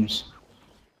 2 times.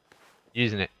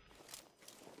 Using it.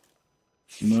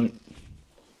 No.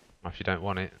 If you don't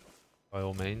want it, by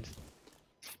all means.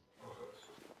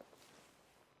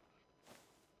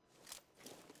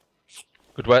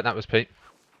 Good work that was, Pete.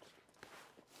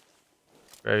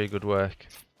 Very good work.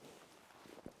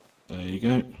 There you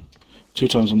go. 2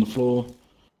 times on the floor.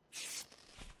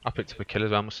 I picked up a kill as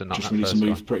well, must have knocked Just that we need to first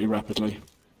move one. pretty rapidly.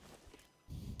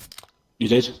 You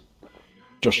did?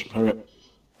 Josh, hurry up.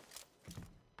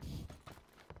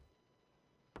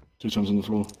 2 times on the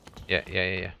floor. Yeah.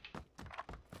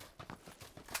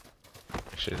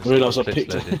 Actually, I realised I clips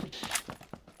picked loaded.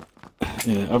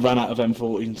 Yeah, I ran out of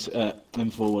M416. I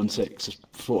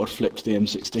thought I'd flipped the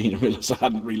M16 and realised I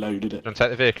hadn't reloaded it. Do you want to take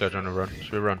the vehicle or do you want to run?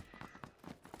 Should we run?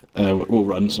 We'll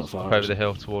run, it's not far. Up over the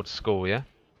hill towards school, yeah?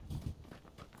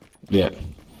 Yeah.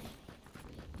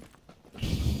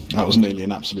 That was nearly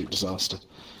an absolute disaster.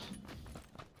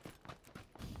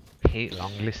 Pete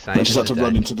Longley I just had to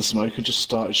run into the smoke and just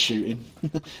started shooting.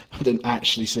 I didn't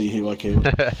actually see who I killed.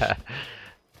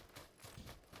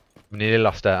 We nearly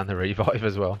lost out on the revive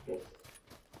as well.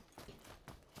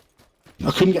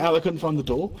 I couldn't get out, I couldn't find the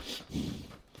door. I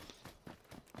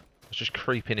was just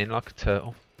creeping in like a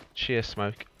turtle. Sheer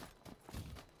smoke.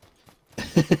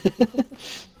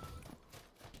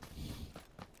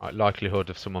 Right, likelihood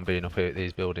of someone being up here at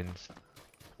these buildings,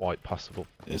 quite possible.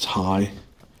 It's high.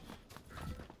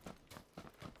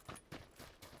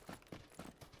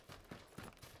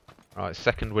 Right,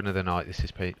 second win of the night, this is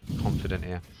Pete. Confident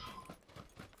here.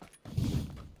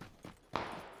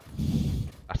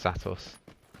 That's at us.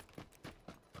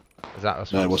 Is that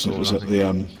us? No, it wasn't. It was at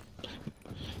the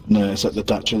no, it's at the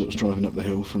Dacia that was driving up the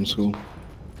hill from school.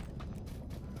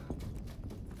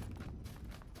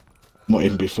 Might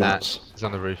even be flats. He's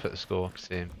on the roof at the school. I can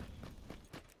see him.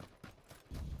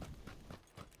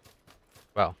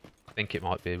 Well, I think it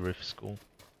might be a roof of school.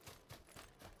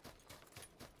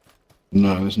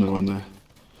 No, there's no one there.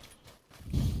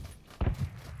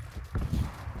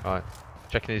 Right,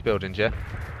 checking these buildings, yeah?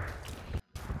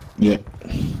 Yeah.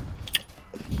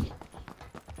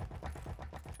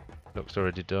 Looks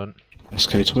already done.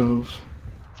 SK12.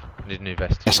 Need a new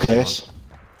vest. SKS.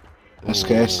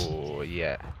 SKS. Oh,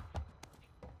 yeah.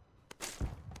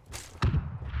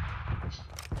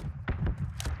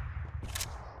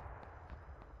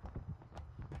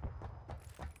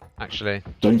 Actually,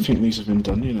 Don't think these have been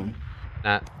done, you know.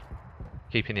 nah.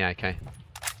 Keeping the AK.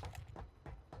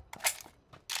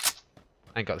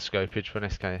 Ain't got the scopage for an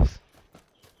SKS.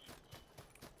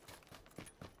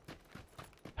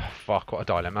 Fuck, what a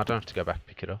dilemma. I don't have to go back and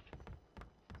pick it up.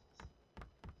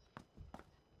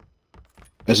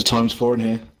 There's a ×4 in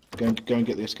here. Go and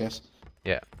get the SKS.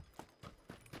 Yeah.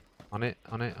 On it,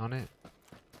 on it, on it.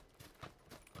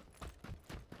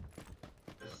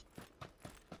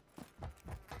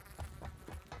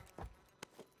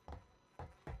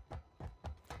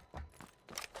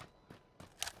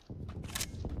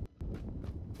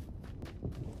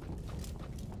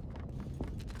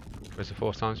 Where's the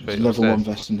 4x speed? There's a level 1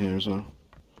 vest in here as well.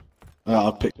 I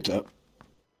picked it up.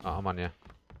 Oh, I'm on you.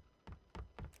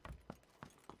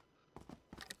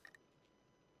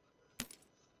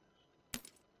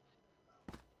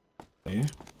 Yeah.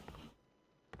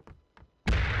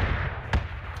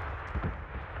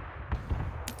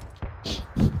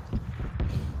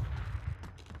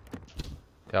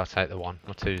 Yeah, I'll take the 1.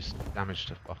 My 2's damaged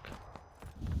to fuck.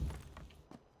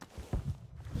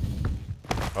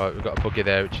 Right, we've got a buggy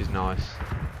there, which is nice.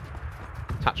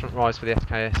 Attachment rise for the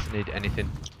SKS. Need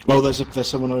anything? Well, there's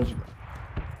someone over.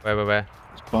 Where?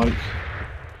 Bike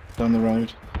down the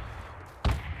road.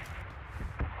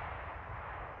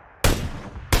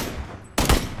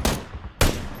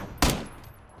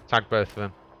 Tag both of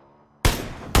them.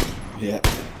 Yeah.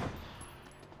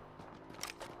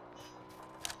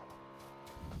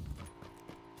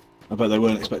 I bet they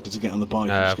weren't expected to get on the bike.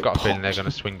 No, I've got a feeling they're going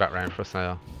to swing back round for us. They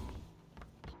are.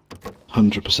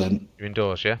 100%. You're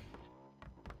indoors, yeah?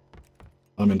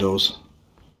 I'm indoors.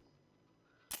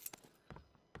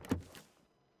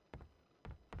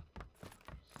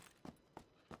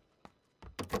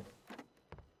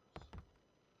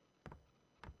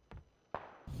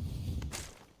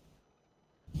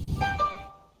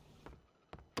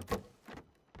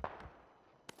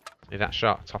 See that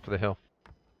shot, top of the hill.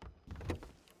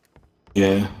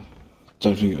 Yeah.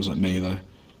 Don't think it was like me though.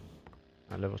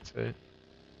 Level 2.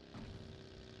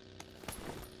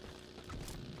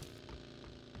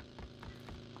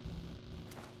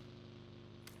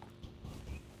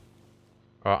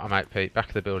 Alright, I'm out, Pete. Back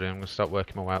of the building. I'm going to start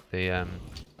working my way up the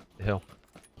hill.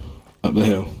 Up the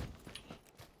hill.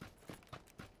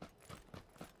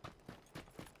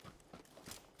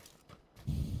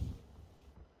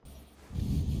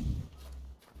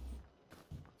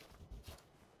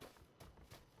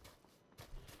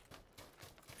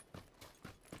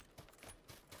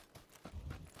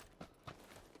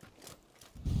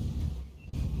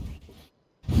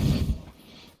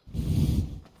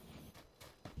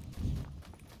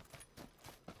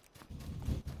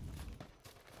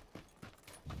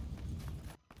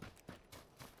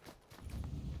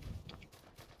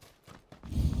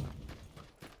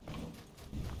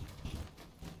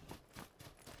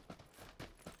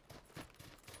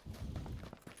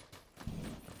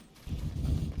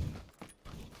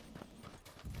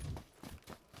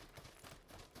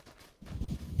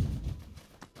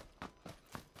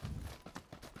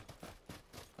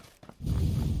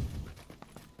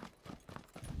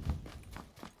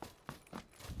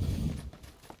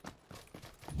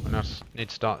 need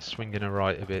to start swinging her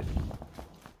right a bit.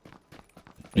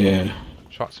 Yeah.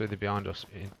 Shots either behind us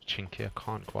in Chinky, I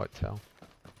can't quite tell.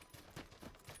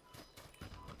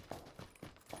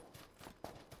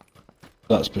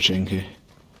 That's Pachinki.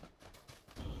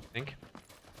 Think?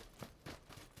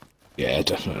 Yeah,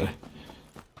 definitely.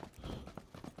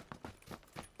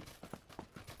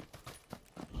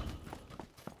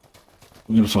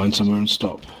 We're gonna find somewhere and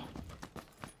stop.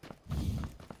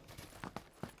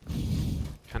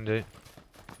 Can do.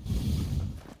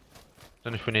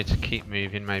 Don't know if we need to keep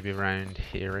moving, maybe around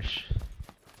here-ish.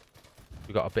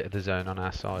 We've got a bit of the zone on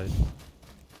our side.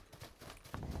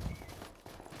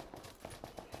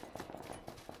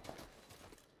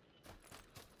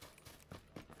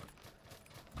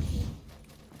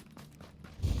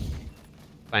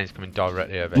 Plane's coming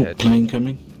directly overhead. Oh, plane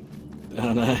coming.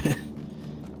 Oh no.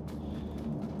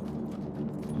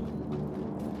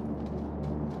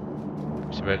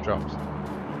 See where it drops.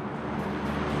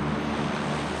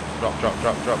 Drop, drop,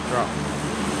 drop, drop, drop.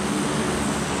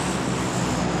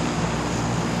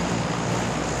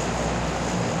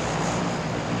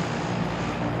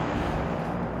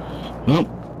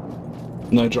 Well,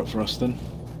 no drop for us then.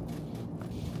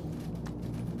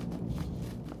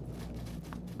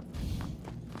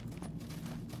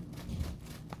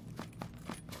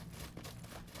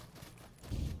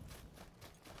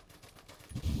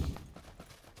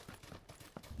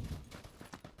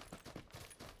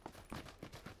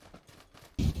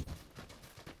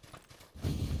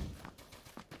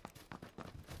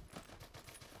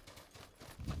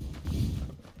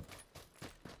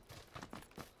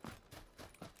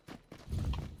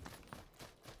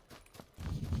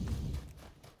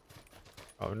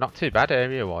 Oh, not too bad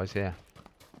area-wise, yeah.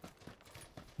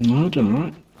 No, done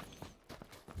alright.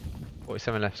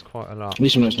 47 left's quite a lot. At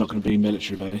least we know it's not going to be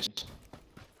military based.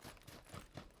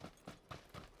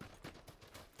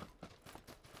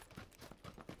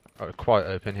 Oh, we're quite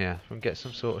open here. We can get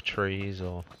some sort of trees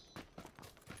or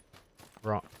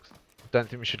rocks. Don't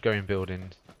think we should go in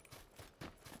buildings.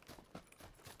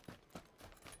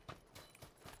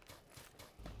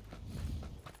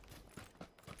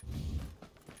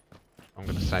 I'm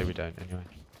gonna say we don't anyway.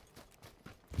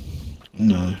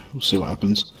 No, we'll see what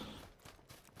happens.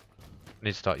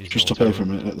 Need to start using Just stop auto. away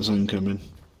from it, let the zone come in.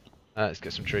 Let's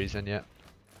get some trees in, yeah.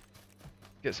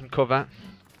 Get some cover.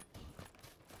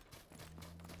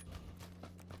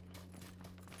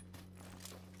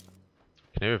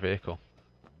 Can hear a vehicle.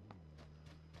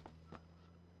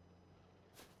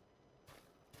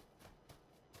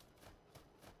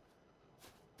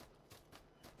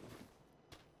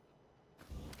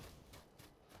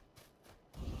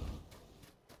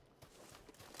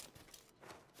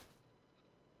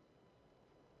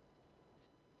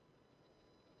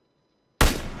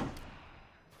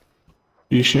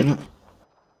 Are you shooting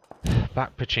it?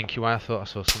 Back Pachinki way, I thought I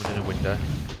saw someone in a window.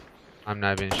 I'm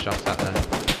now being shot at there.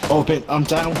 Oh, I'm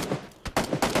down.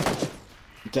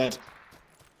 Dead.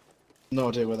 No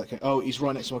idea where that came. Oh, he's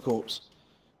right next to my corpse.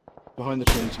 Behind the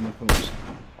tree to my corpse.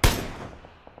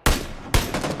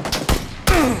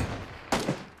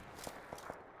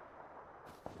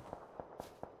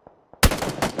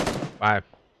 Wow.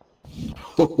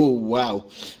 Oh, wow.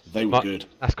 They were good.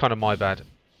 That's kind of my bad.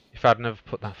 If I'd never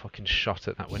put that fucking shot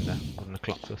at that window, I wouldn't have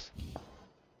clocked us.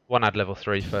 One had level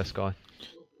 3, first guy.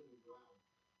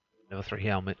 Level 3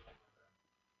 helmet.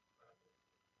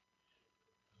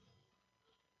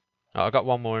 Oh, I got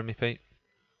one more in me, Pete.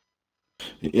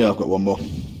 Yeah, I've got one more.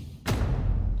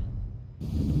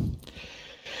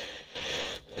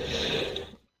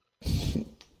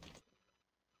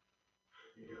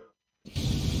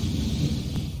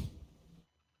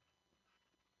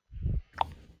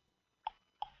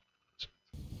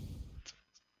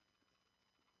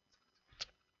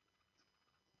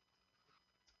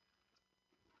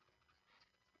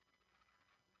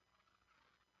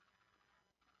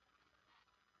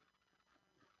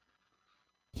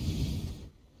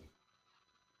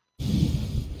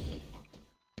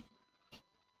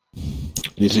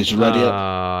 Is it ready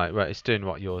up? Right, it's doing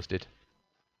what yours did.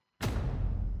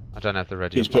 I don't have the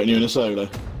ready He's up putting you in option. a solo.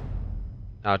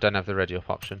 No, I don't have the ready up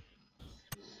option.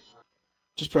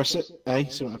 Just press it. A,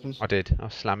 see what happens. I did. I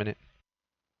was slamming it.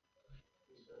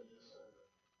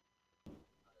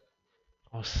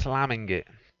 I was slamming it.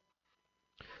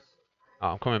 Oh,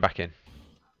 I'm coming back in.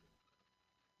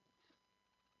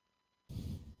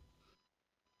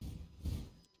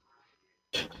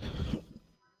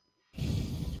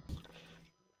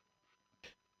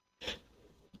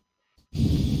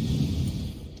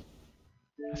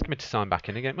 Asking me to sign back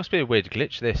in again. It must be a weird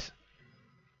glitch, this.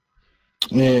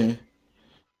 Yeah.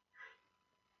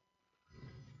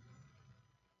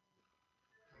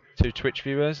 2 Twitch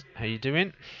viewers, how you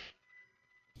doing?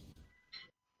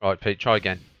 Right, Pete, try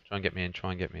again. Try and get me in,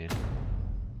 try and get me in.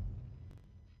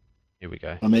 Here we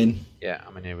go. I'm in. Yeah,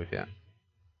 I'm in here with you.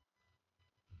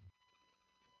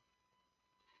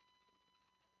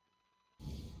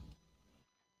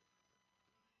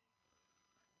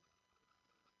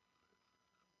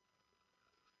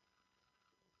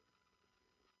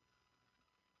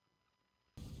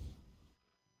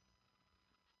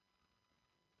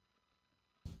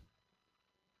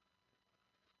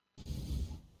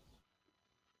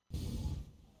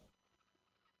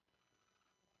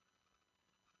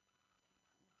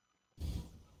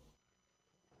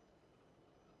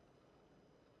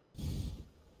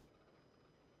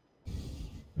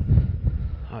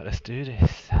 Right, let's do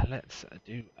this. Let's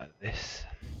do this.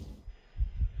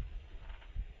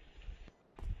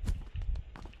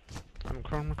 Haven't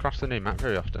come across the new map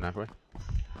very often, have we?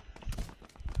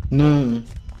 No.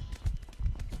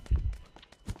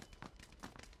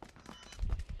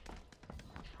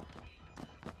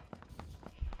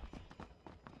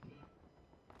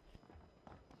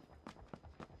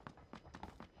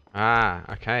 Ah,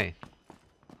 okay.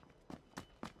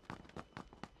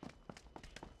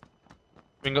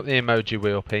 Bring up the emoji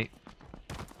wheel, Pete.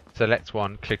 Select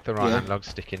one, click the right analog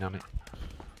sticking on it.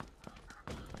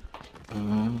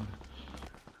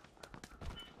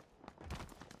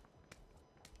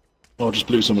 I just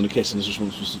blew someone a kiss and just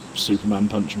wants to Superman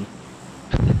punch me.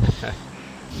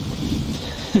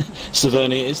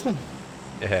 Severny it is then.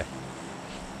 Yeah.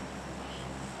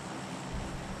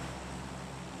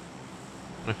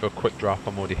 And for a quick drop,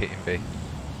 I'm already hitting B.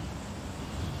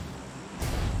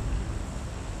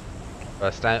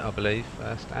 First out, I believe.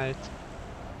 First out.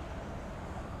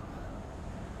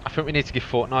 I think we need to give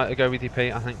Fortnite a go with you,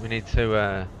 Pete. I think we need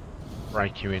to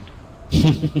break you in.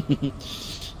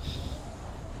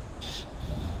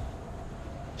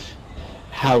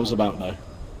 How's about no?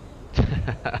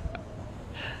 I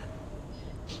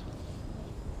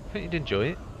think you'd enjoy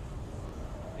it.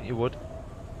 I think you would.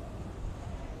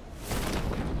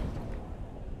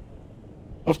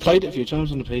 I've played it a few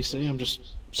times on the PC. I'm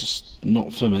just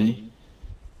not for me.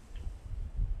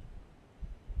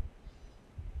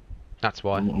 That's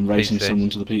why. I'm racing PC. someone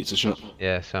to the pizza shop.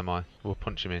 Yeah, so am I. We'll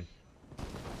punch him in.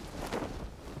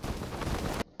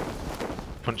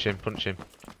 Punch him, punch him.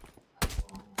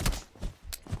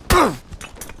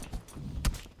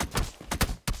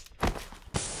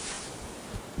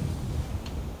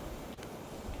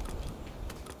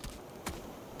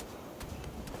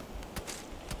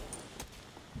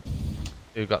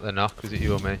 Who got the knock? Was it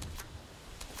you or me?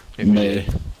 It was Me. you.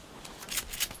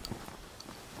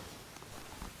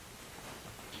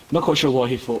 Not quite sure why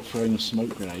he thought throwing a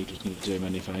smoke grenade was going to do him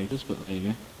any favours, but there you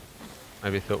go.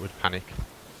 Maybe he thought we'd panic.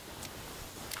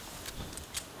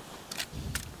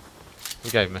 We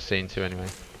gave him a scene too anyway.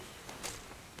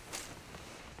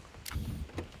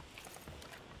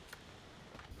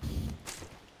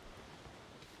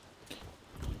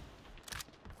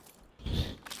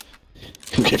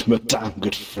 Give him a damn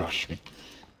good thrashing.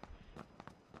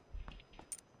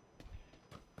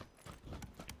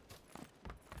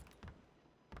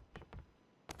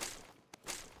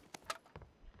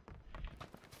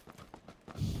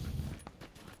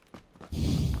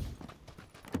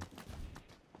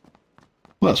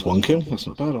 Well, that's one kill. That's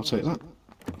not bad. I'll take that.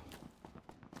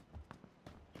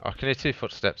 I can hear 2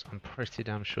 footsteps. I'm pretty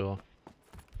damn sure.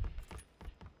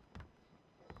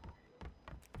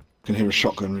 I can hear a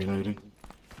shotgun reloading.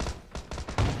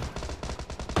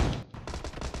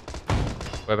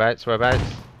 Whereabouts?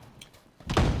 Whereabouts?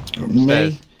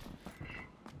 Me?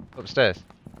 Upstairs.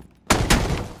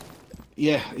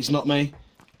 Yeah, he's not me.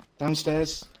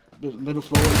 Downstairs, middle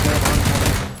floor. He's there behind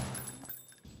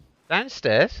the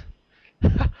Downstairs?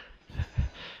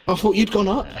 I thought you'd gone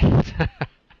up.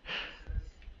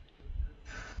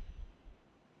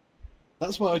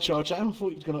 That's why I charged out. I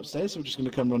thought you'd gone upstairs, so we're just going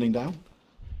to come running down.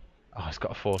 Oh, he's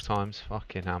got a 4 times.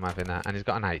 Fucking hell, I'm having that. And he's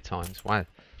got an 8 times. Wow.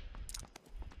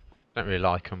 Don't really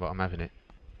like him, but I'm having it.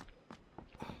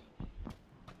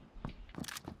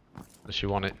 Does she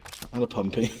want it? And a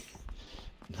pumpy.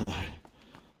 No.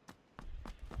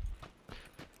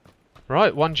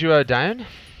 Right, 1 duo down.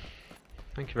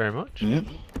 Thank you very much. Yep.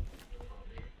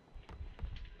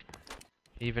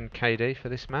 Even KD for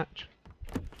this match.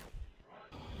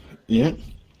 Yep.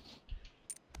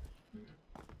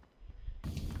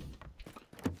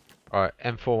 Alright,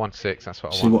 M416, that's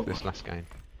what I want for this last game.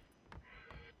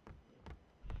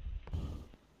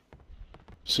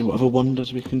 See what other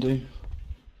wonders we can do.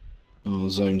 Oh, the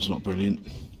zone's not brilliant.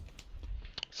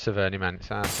 Severny, man, it's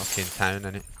our fucking town,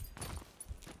 isn't it?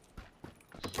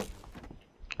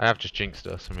 I have just jinxed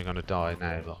us and we're going to die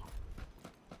now, but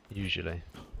usually.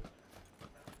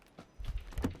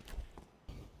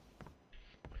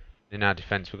 In our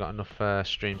defence, we've got enough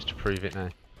streams to prove it now.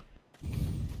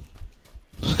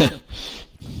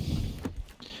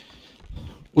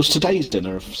 Was today's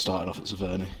dinner started off at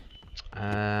Saverny?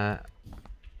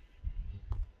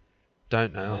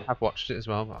 Don't know. I've watched it as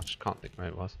well, but I just can't think where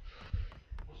it was.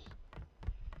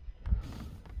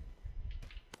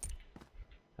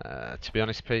 To be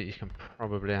honest, Pete, you can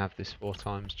probably have this 4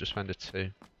 times. Just vendor 2.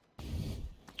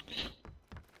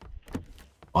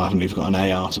 I haven't even got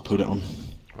an AR to put it on.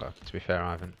 Well, to be fair,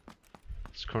 I haven't.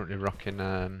 It's currently rocking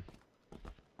a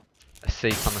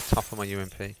seat on the top of my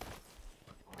UMP.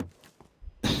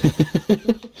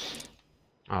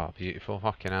 Oh, beautiful.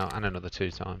 Fucking out. And another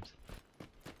 2 times.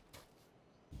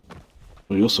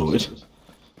 Well, you're sorted.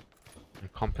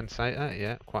 And compensator?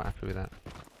 Yeah, quite happy with that.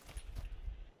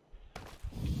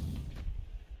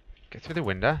 Get through the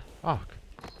window. Fuck.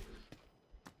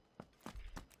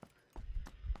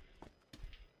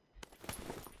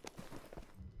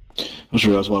 I just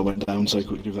realised why I went down so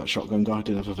quickly with that shotgun guy. I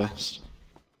didn't have a vest.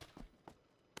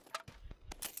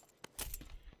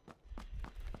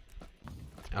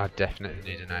 I definitely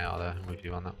need an AR there. I'm with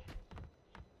you on that.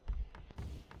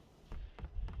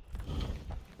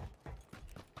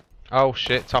 Oh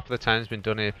shit, top of the town's been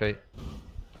done here, Pete.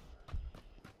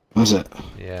 Has it?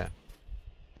 Yeah.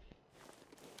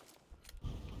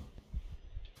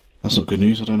 That's not good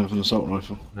news. I don't have an assault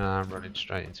rifle. No, I'm running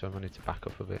straight into him. I need to back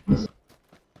up a bit.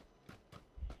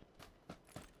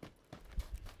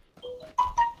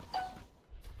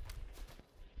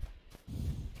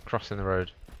 Crossing the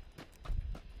road.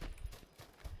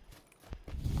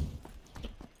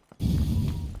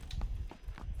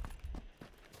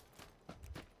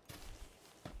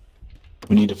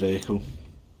 We need a vehicle.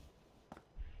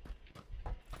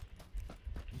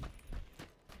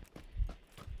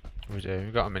 We do.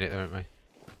 We've got a minute, haven't we?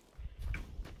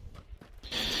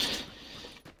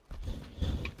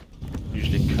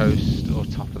 Usually coast or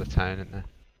top of the town, isn't there?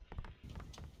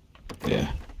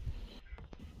 Yeah.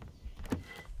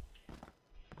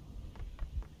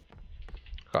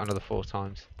 Got another 4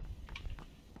 times.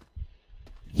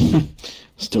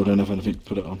 Still don't have anything to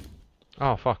put it on.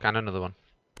 Oh fuck, and another one.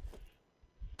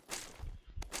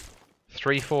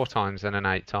 3 4 times and an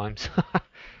 8 times.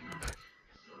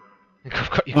 I think I've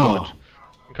got you covered. I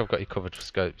think I've got you covered for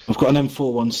scopes. I've got an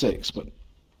M416,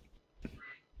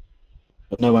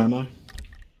 but no ammo.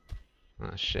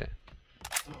 Ah shit.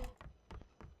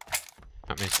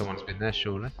 That means someone's been there,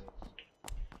 surely.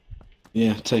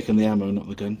 Yeah, taking the ammo, not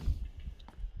the gun.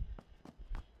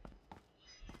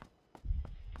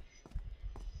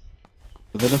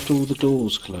 But they left all the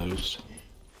doors closed.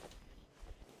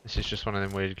 This is just one of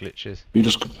them weird glitches. You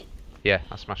just... Yeah,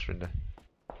 I smashed window.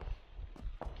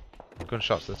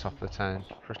 Gunshots at the top of the town.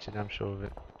 Pretty damn sure of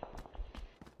it.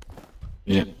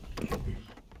 Yeah.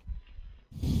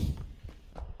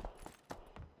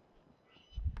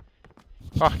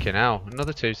 Fucking hell,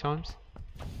 another 2 times.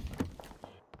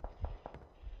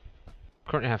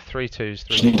 Currently have 3 2s,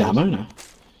 3 Just need 4s. ammo now.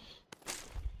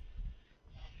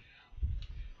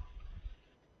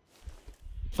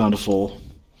 Found a 4.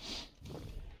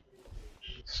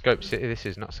 Scope City, this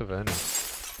is not Saverny.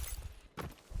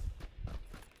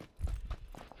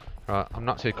 Right, I'm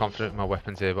not too confident in my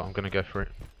weapons here, but I'm going to go for it.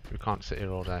 We can't sit here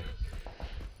all day.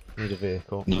 Need a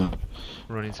vehicle. No.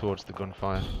 Running towards the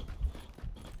gunfire.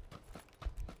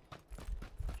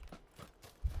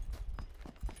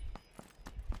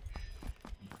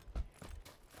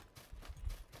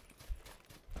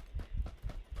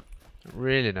 Don't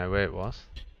really know where it was.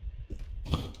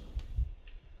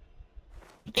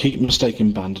 Keep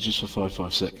mistaking bandages for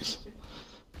 556.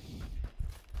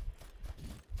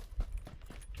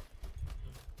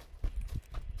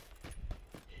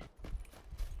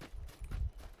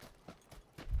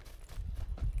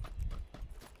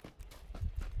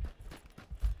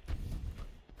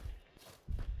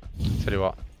 Tell you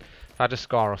what, if I had a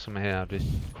scar or something here, I'd be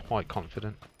quite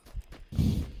confident.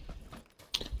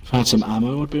 If I had some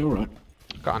ammo, I'd be alright.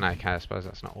 Got an AK, I suppose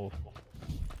that's not awful.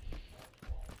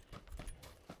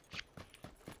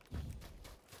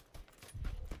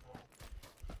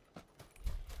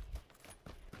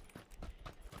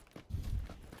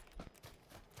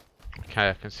 Okay,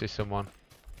 I can see someone.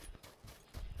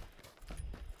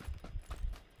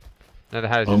 No, the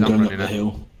houses I'm I'm going up running the at.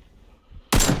 hill.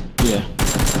 Yeah.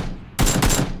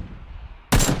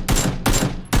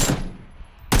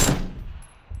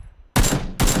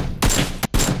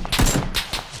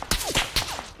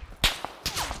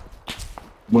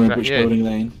 Where, Right, which yeah. building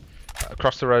lane?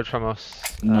 Across the road from us,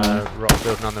 No. rock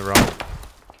building on the right.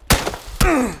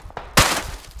 There's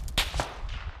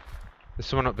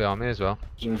someone up behind me as well.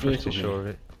 Is there a Pretty vehicle sure here? of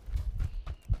it.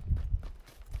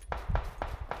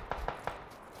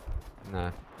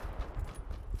 No.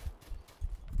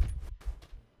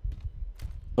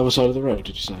 Other side of the road,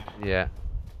 did you say? Yeah.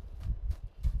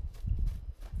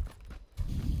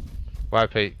 Wow,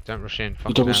 Pete, don't rush in. The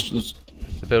Fucking double. hell.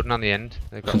 The building on the end.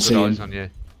 They've got Can good see eyes him. on you.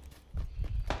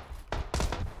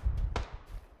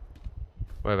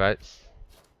 Whereabouts?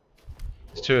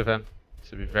 There's two of them,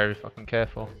 so be very fucking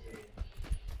careful.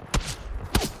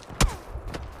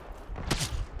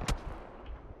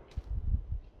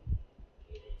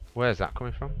 Where's that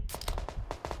coming from?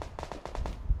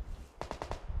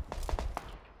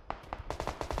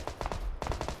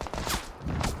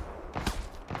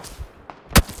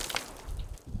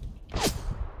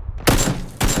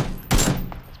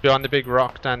 It's behind the big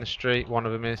rock down the street, one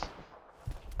of them is.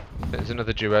 There's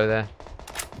another duo there.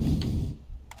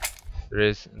 There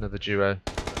is another duo.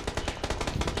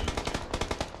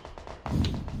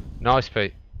 Nice,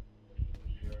 Pete.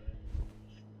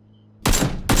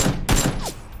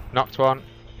 Knocked one.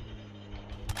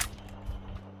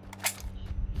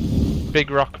 Big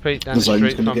rock, Pete, down the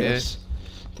street from you.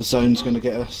 The zone's gonna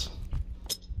get us.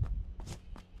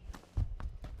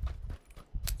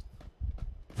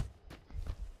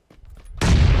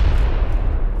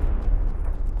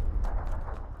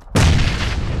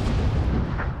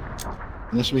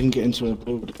 Unless we can get into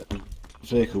a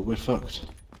vehicle, we're fucked.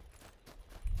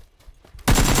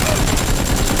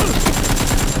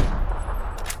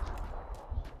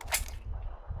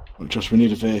 Well, Josh, we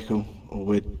need a vehicle, or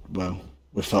we're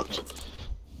fucked.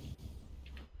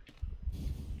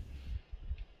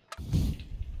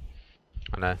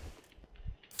 I know.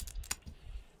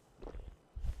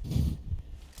 I'm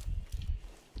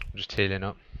just healing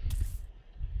up.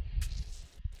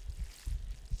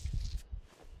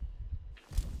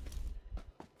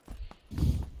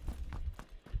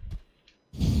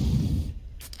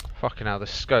 Fucking hell, the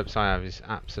scopes I have is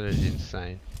absolutely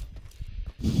insane.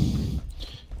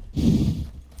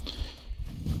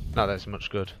 No, that's much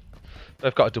good.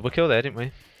 We've got a double kill there, didn't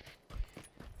we?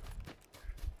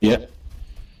 Yeah.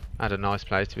 Had a nice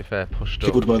play, to be fair. Pushed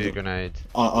Killed up by a few the- grenades.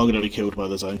 I'm gonna be killed by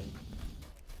the zone.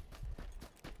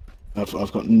 I've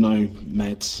got no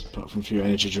meds apart from a few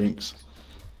energy drinks.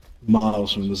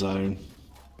 Miles from the zone.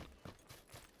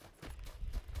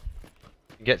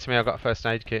 Get to me, I've got a first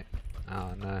aid kit.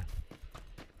 Oh no.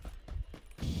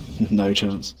 No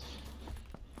chance.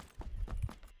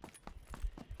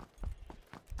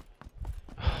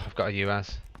 I've got a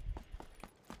UAS.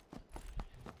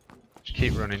 Just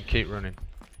keep running, keep running.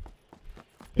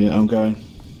 Yeah, I'm going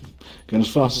as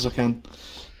fast as I can.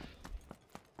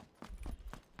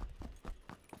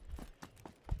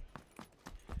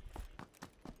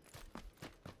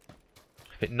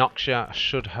 If it knocks you out, I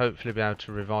should hopefully be able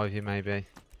to revive you, maybe.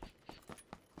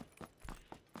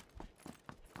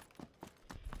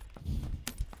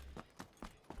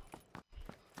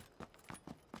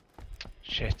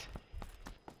 Shit.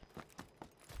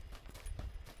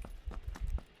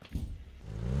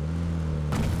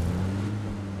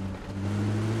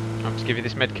 I'll just give you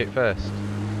this med kit first.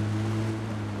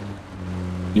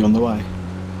 You on the way?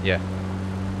 Yeah.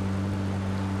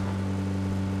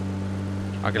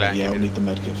 I'll get out and Yeah, give I'll you need the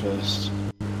medkit first.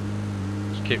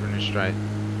 Just keep running straight.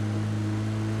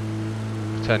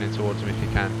 Turning towards him if you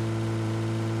can.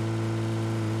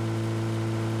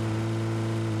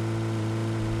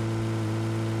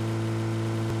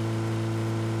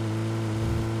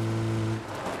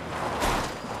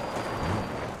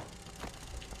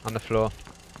 On the floor.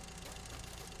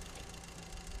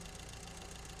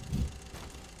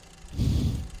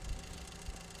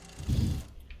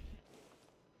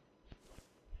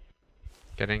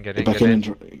 Get in, get in, Back get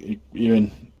in. You're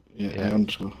in. Yeah, Yeah. I'm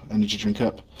just got energy drink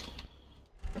up.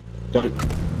 Go.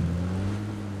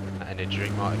 That energy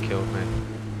drink might have killed me.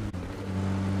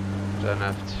 Don't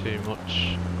have too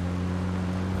much.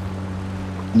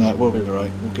 No, we'll be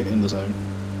alright. We'll get in the zone.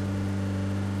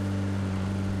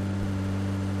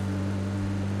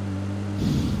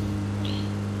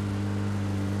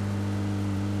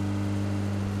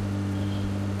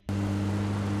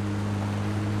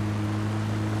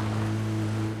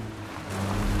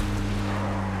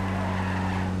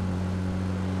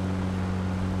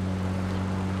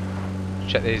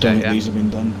 Check these Don't out, think yeah? these have been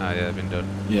done. Oh yeah, they've been done.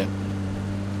 Yeah.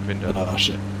 Been done. Oh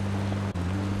shit.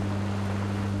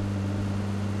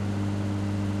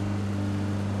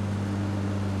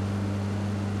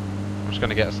 I'm just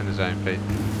gonna get us in the zone, Pete.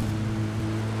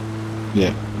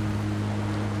 Yeah.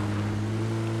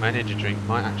 My energy drink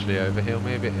might actually overheal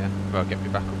me a bit, yeah? Well, get me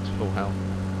back up to full health.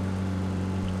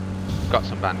 got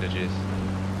some bandages.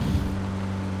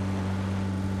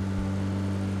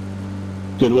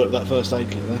 Good work with that first aid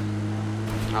kit there.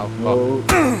 Oh,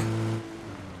 fuck.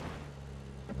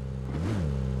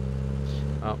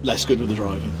 Oh. Less good with the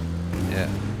driving. Yeah.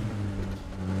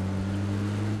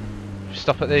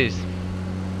 Stop at these.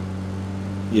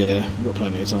 Yeah, we've got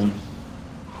plenty of time.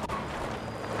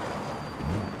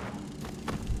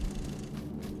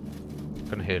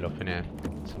 Gonna heal up in here.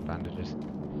 Some bandages.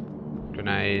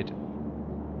 Grenade.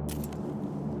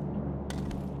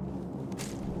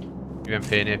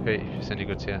 UMP in here, Pete, if it's any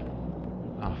good to you.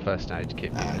 Oh, first aid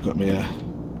kit. Got me there.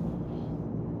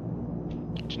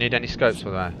 Do you need any scopes for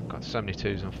that? Got so many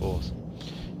 2s and 4s.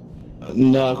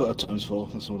 No, I've got a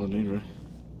 ×4. That's all I need, really.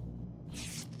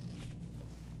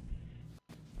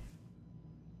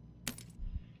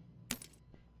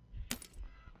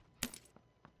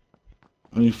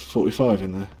 Only 45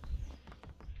 in there.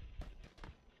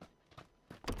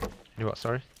 You what,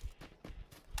 sorry?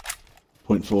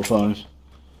 0.45.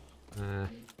 I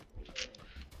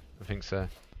think so.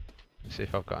 Let's see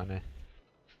if I've got any.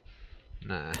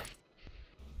 Nah.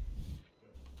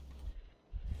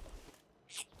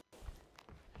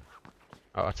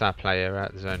 Oh, it's our player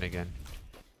out the zone again.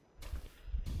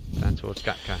 Down towards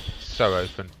Gatka. So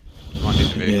open. Might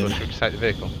need the vehicle. Yeah. Should we take the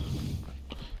vehicle?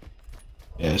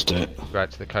 Yeah, let's do it. Right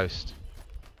to the coast.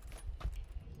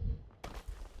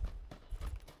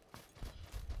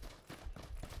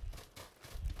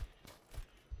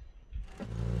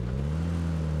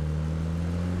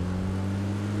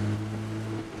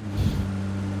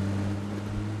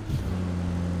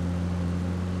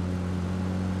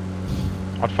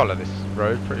 I'd follow this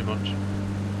road pretty much.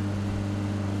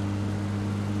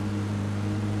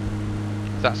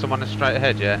 Is that someone that's straight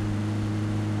ahead, yeah?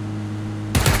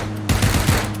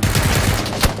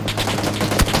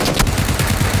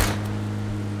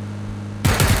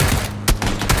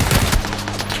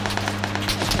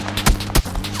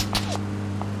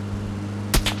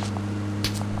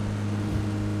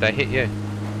 They hit you.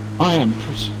 I am.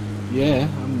 Yeah,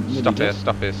 I'm. nearly Stop here, dead.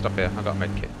 stop here, stop here. I got a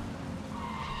med kit.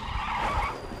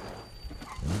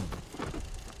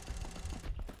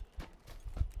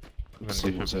 Let's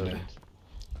see what's in there. buildings.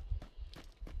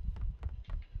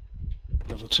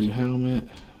 Level 2 helmet,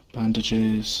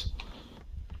 bandages.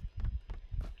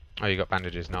 Oh, you got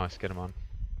bandages. Nice, get them on.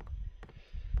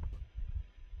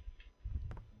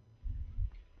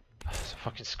 There's a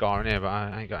fucking scar in here, but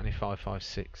I ain't got any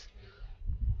 5.56.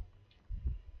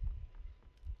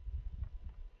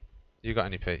 You got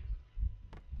any, Pete?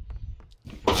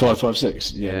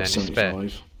 5.56. Yeah, Yeah, that's any spare?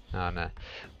 75. Oh no.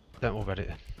 Don't worry about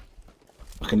it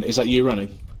then. Is that you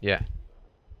running? Yeah.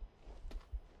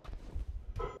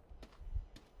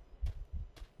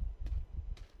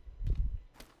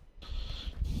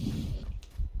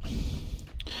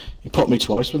 You popped me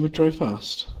twice when we drove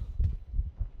past.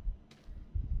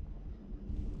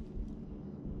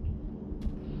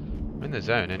 We're in the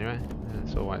zone anyway.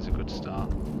 That's always a good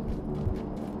start.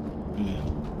 Yeah.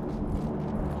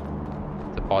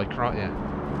 The bike right, yeah.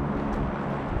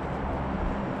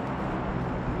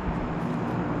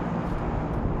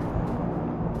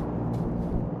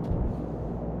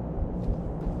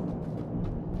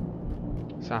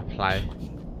 It's our play.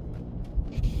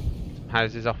 Some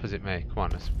houses opposite me. Come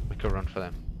on, let's make a run for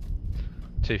them.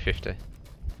 250.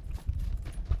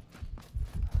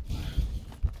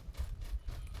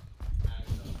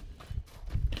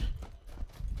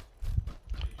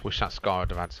 Wish that Scar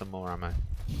would have had some more ammo.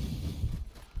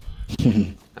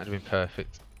 That'd have been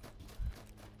perfect.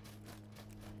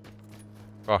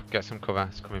 Oh, get some cover,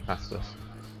 it's coming past us.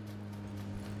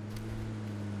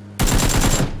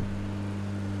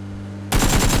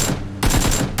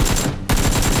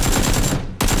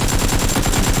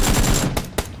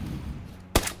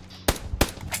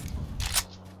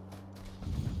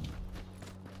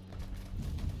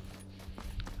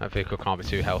 That vehicle can't be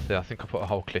too healthy, I think I put a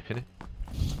whole clip in it.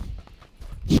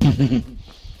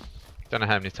 Don't know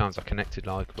how many times I connected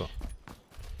like, but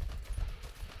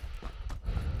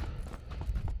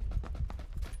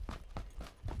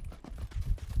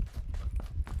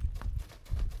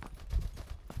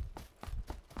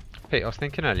Pete, I was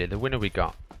thinking earlier, the winner we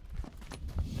got,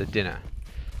 the dinner,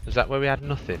 was that where we had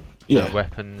nothing? Yeah. No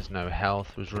weapons, no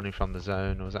health, was running from the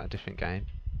zone, or was that a different game?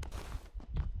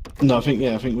 No, I think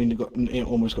we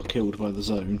almost got killed by the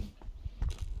zone.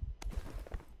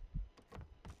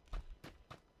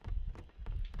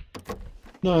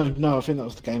 No, I think that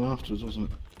was the game afterwards,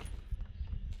 wasn't it?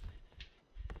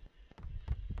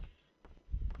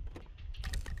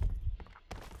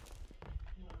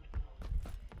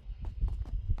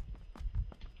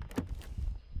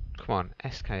 Come Come on,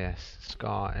 SKS,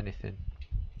 Scar, anything.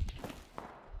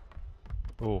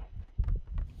 Oh,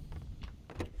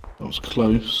 That was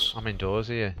close. I'm indoors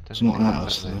here. Don't It's not think at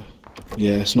that's us me. though.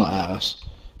 Yeah, it's not at us.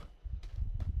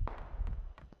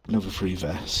 Level 3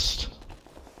 vest.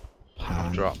 I've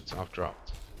Pan. dropped.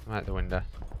 I'm out the window.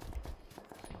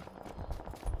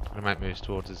 I'm gonna make moves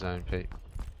towards the zone, Pete.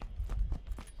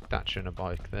 Thatcher and a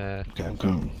bike there. Okay, I'm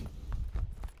going.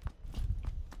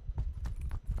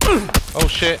 Oh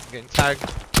shit, getting tagged.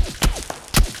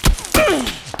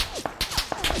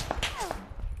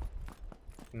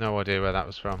 No idea where that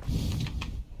was from.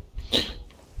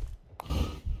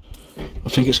 I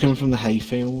think it's coming from the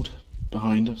hayfield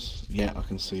behind us. Yeah, I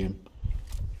can see him.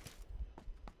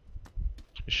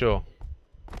 You sure?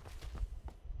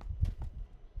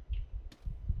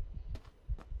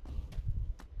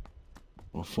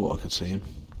 I thought I could see him.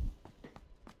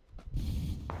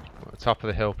 At the top of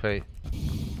the hill, Pete.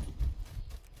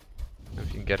 If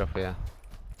you can get up here.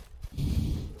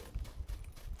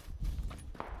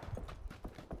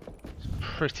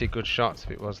 Pretty good shots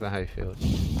if it was the hayfield.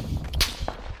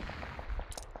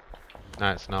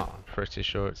 No, it's not. I'm pretty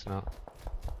sure it's not.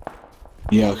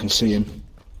 Yeah, I can see him.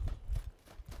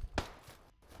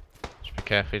 Just be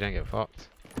careful you don't get fucked.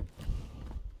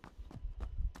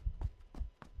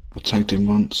 I tagged him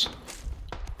once.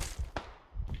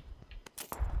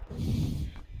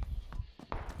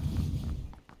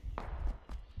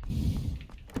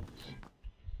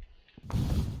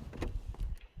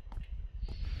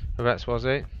 Whereabouts was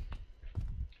he?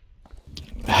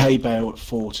 Hay bale at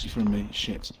 40 from me.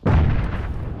 Shit.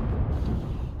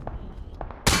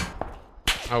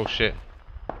 Oh shit.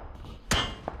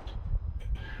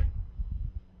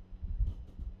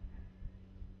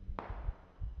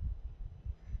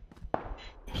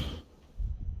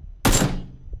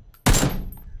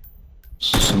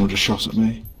 Someone just shot at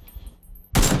me.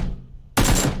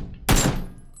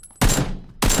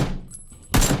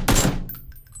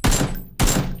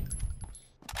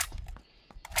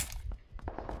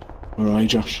 Where are you,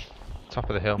 Josh? Top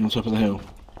of the hill. I'm on top of the hill.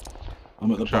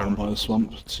 I'm at the Sure. bottom by the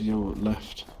swamp to your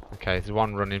left. Okay, there's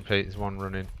one running, Pete. There's one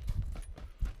running.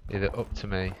 Either up to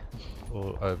me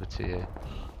or over to you.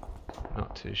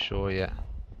 Not too sure yet.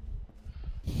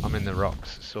 I'm in the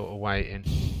rocks, sort of waiting.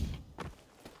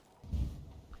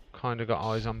 Kind of got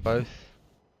eyes on both.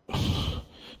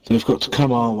 They've got to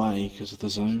come our way because of the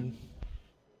zone.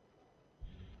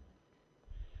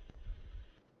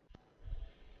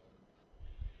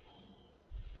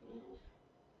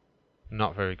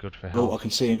 Not very good for Oh, health. I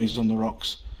can see him. He's on the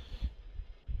rocks.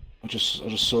 I just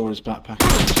saw his backpack.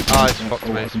 Oh, he's fucked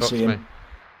me. I He's can fucked see me. him.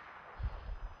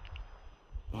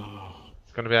 Oh,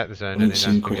 It's gonna be out the I zone. didn't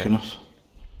Isn't see it? him quick enough.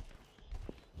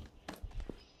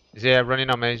 He's here, running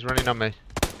on me. He's running on me.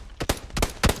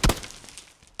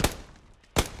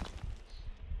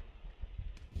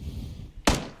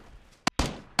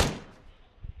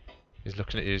 He's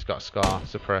looking at you. He's got a scar.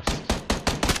 Suppressed.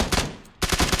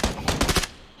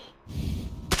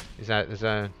 He's out the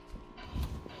zone.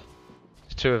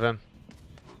 There's two of them.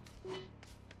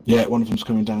 Yeah, one of them's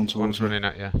coming down One's towards me. running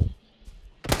at you.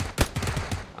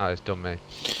 Oh, he's done me.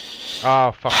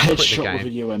 Oh, fuck. I quit the Headshot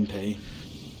with game. a UMP.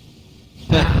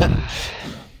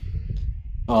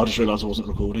 Oh, I just realised I wasn't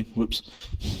recording. Whoops.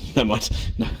 Never mind.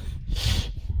 No.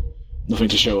 Nothing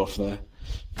to show off there.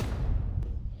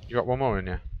 You got one more in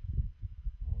you?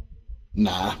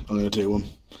 Nah, I'm going to do one.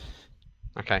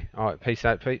 Okay. Alright, peace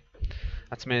out, Pete.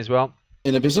 That's me as well.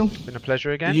 In a bizzle? Been a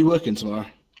pleasure Are again. you working tomorrow?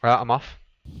 I'm off.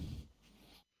 What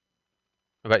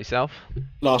about yourself?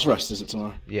 Last rest, is it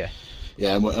tomorrow? Yeah.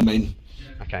 Yeah, I mean,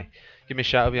 Okay. Give me a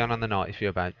shout. I'll be on the night if you're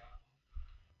about.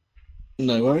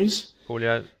 no worries.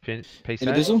 Julio, peace In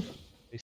a out. bizzle?